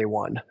ready from day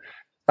one.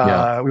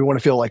 We want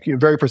to feel like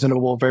very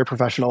presentable, very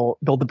professional,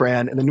 build the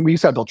brand. And then we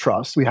used to build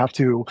trust. We have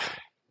to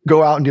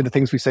go out and do the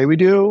things we say we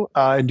do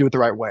and do it the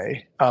right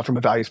way from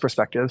a values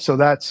perspective. So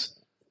that's,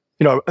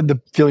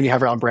 the feeling you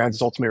have around brands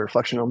is ultimately a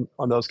reflection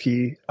on those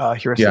key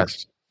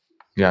heuristics.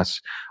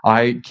 Yes.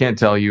 I can't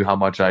tell you how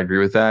much I agree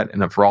with that.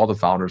 And for all the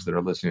founders that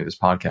are listening to this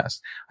podcast,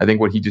 I think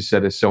what he just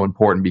said is so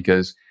important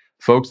because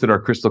folks that are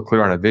crystal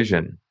clear on a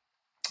vision,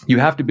 you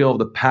have to be able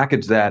to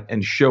package that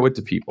and show it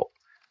to people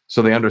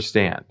so they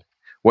understand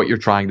what you're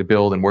trying to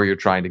build and where you're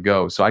trying to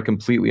go. So I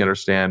completely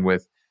understand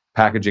with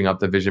packaging up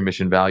the vision,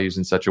 mission, values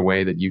in such a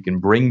way that you can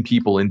bring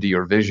people into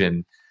your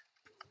vision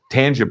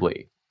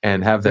tangibly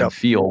and have them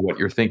feel what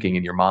you're thinking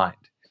in your mind.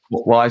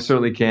 Well, I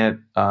certainly can't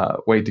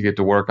wait to get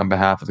to work on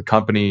behalf of the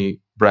company.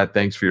 Brett,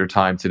 thanks for your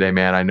time today,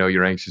 man. I know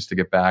you're anxious to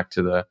get back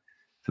to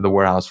the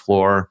warehouse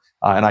floor,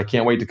 and I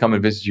can't wait to come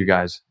and visit you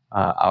guys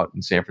out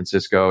in San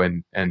Francisco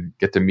and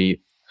get to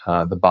meet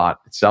the bot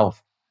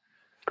itself.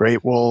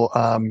 Great. Well,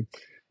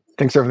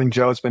 thanks for everything,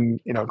 Joe. It's been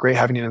great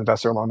having you an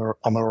investor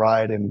on the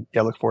ride, and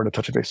look forward to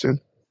touching base soon.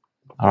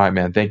 All right,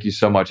 man. Thank you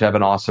so much. Have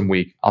an awesome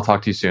week. I'll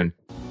talk to you soon.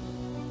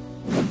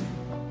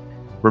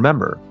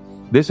 Remember,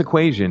 this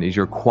equation is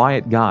your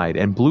quiet guide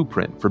and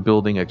blueprint for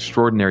building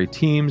extraordinary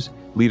teams,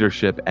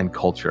 leadership, and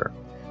culture.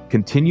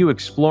 Continue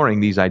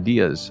exploring these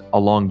ideas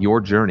along your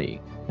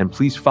journey, and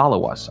please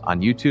follow us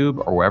on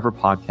YouTube or wherever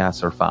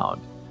podcasts are found.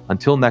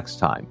 Until next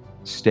time,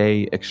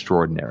 stay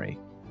extraordinary.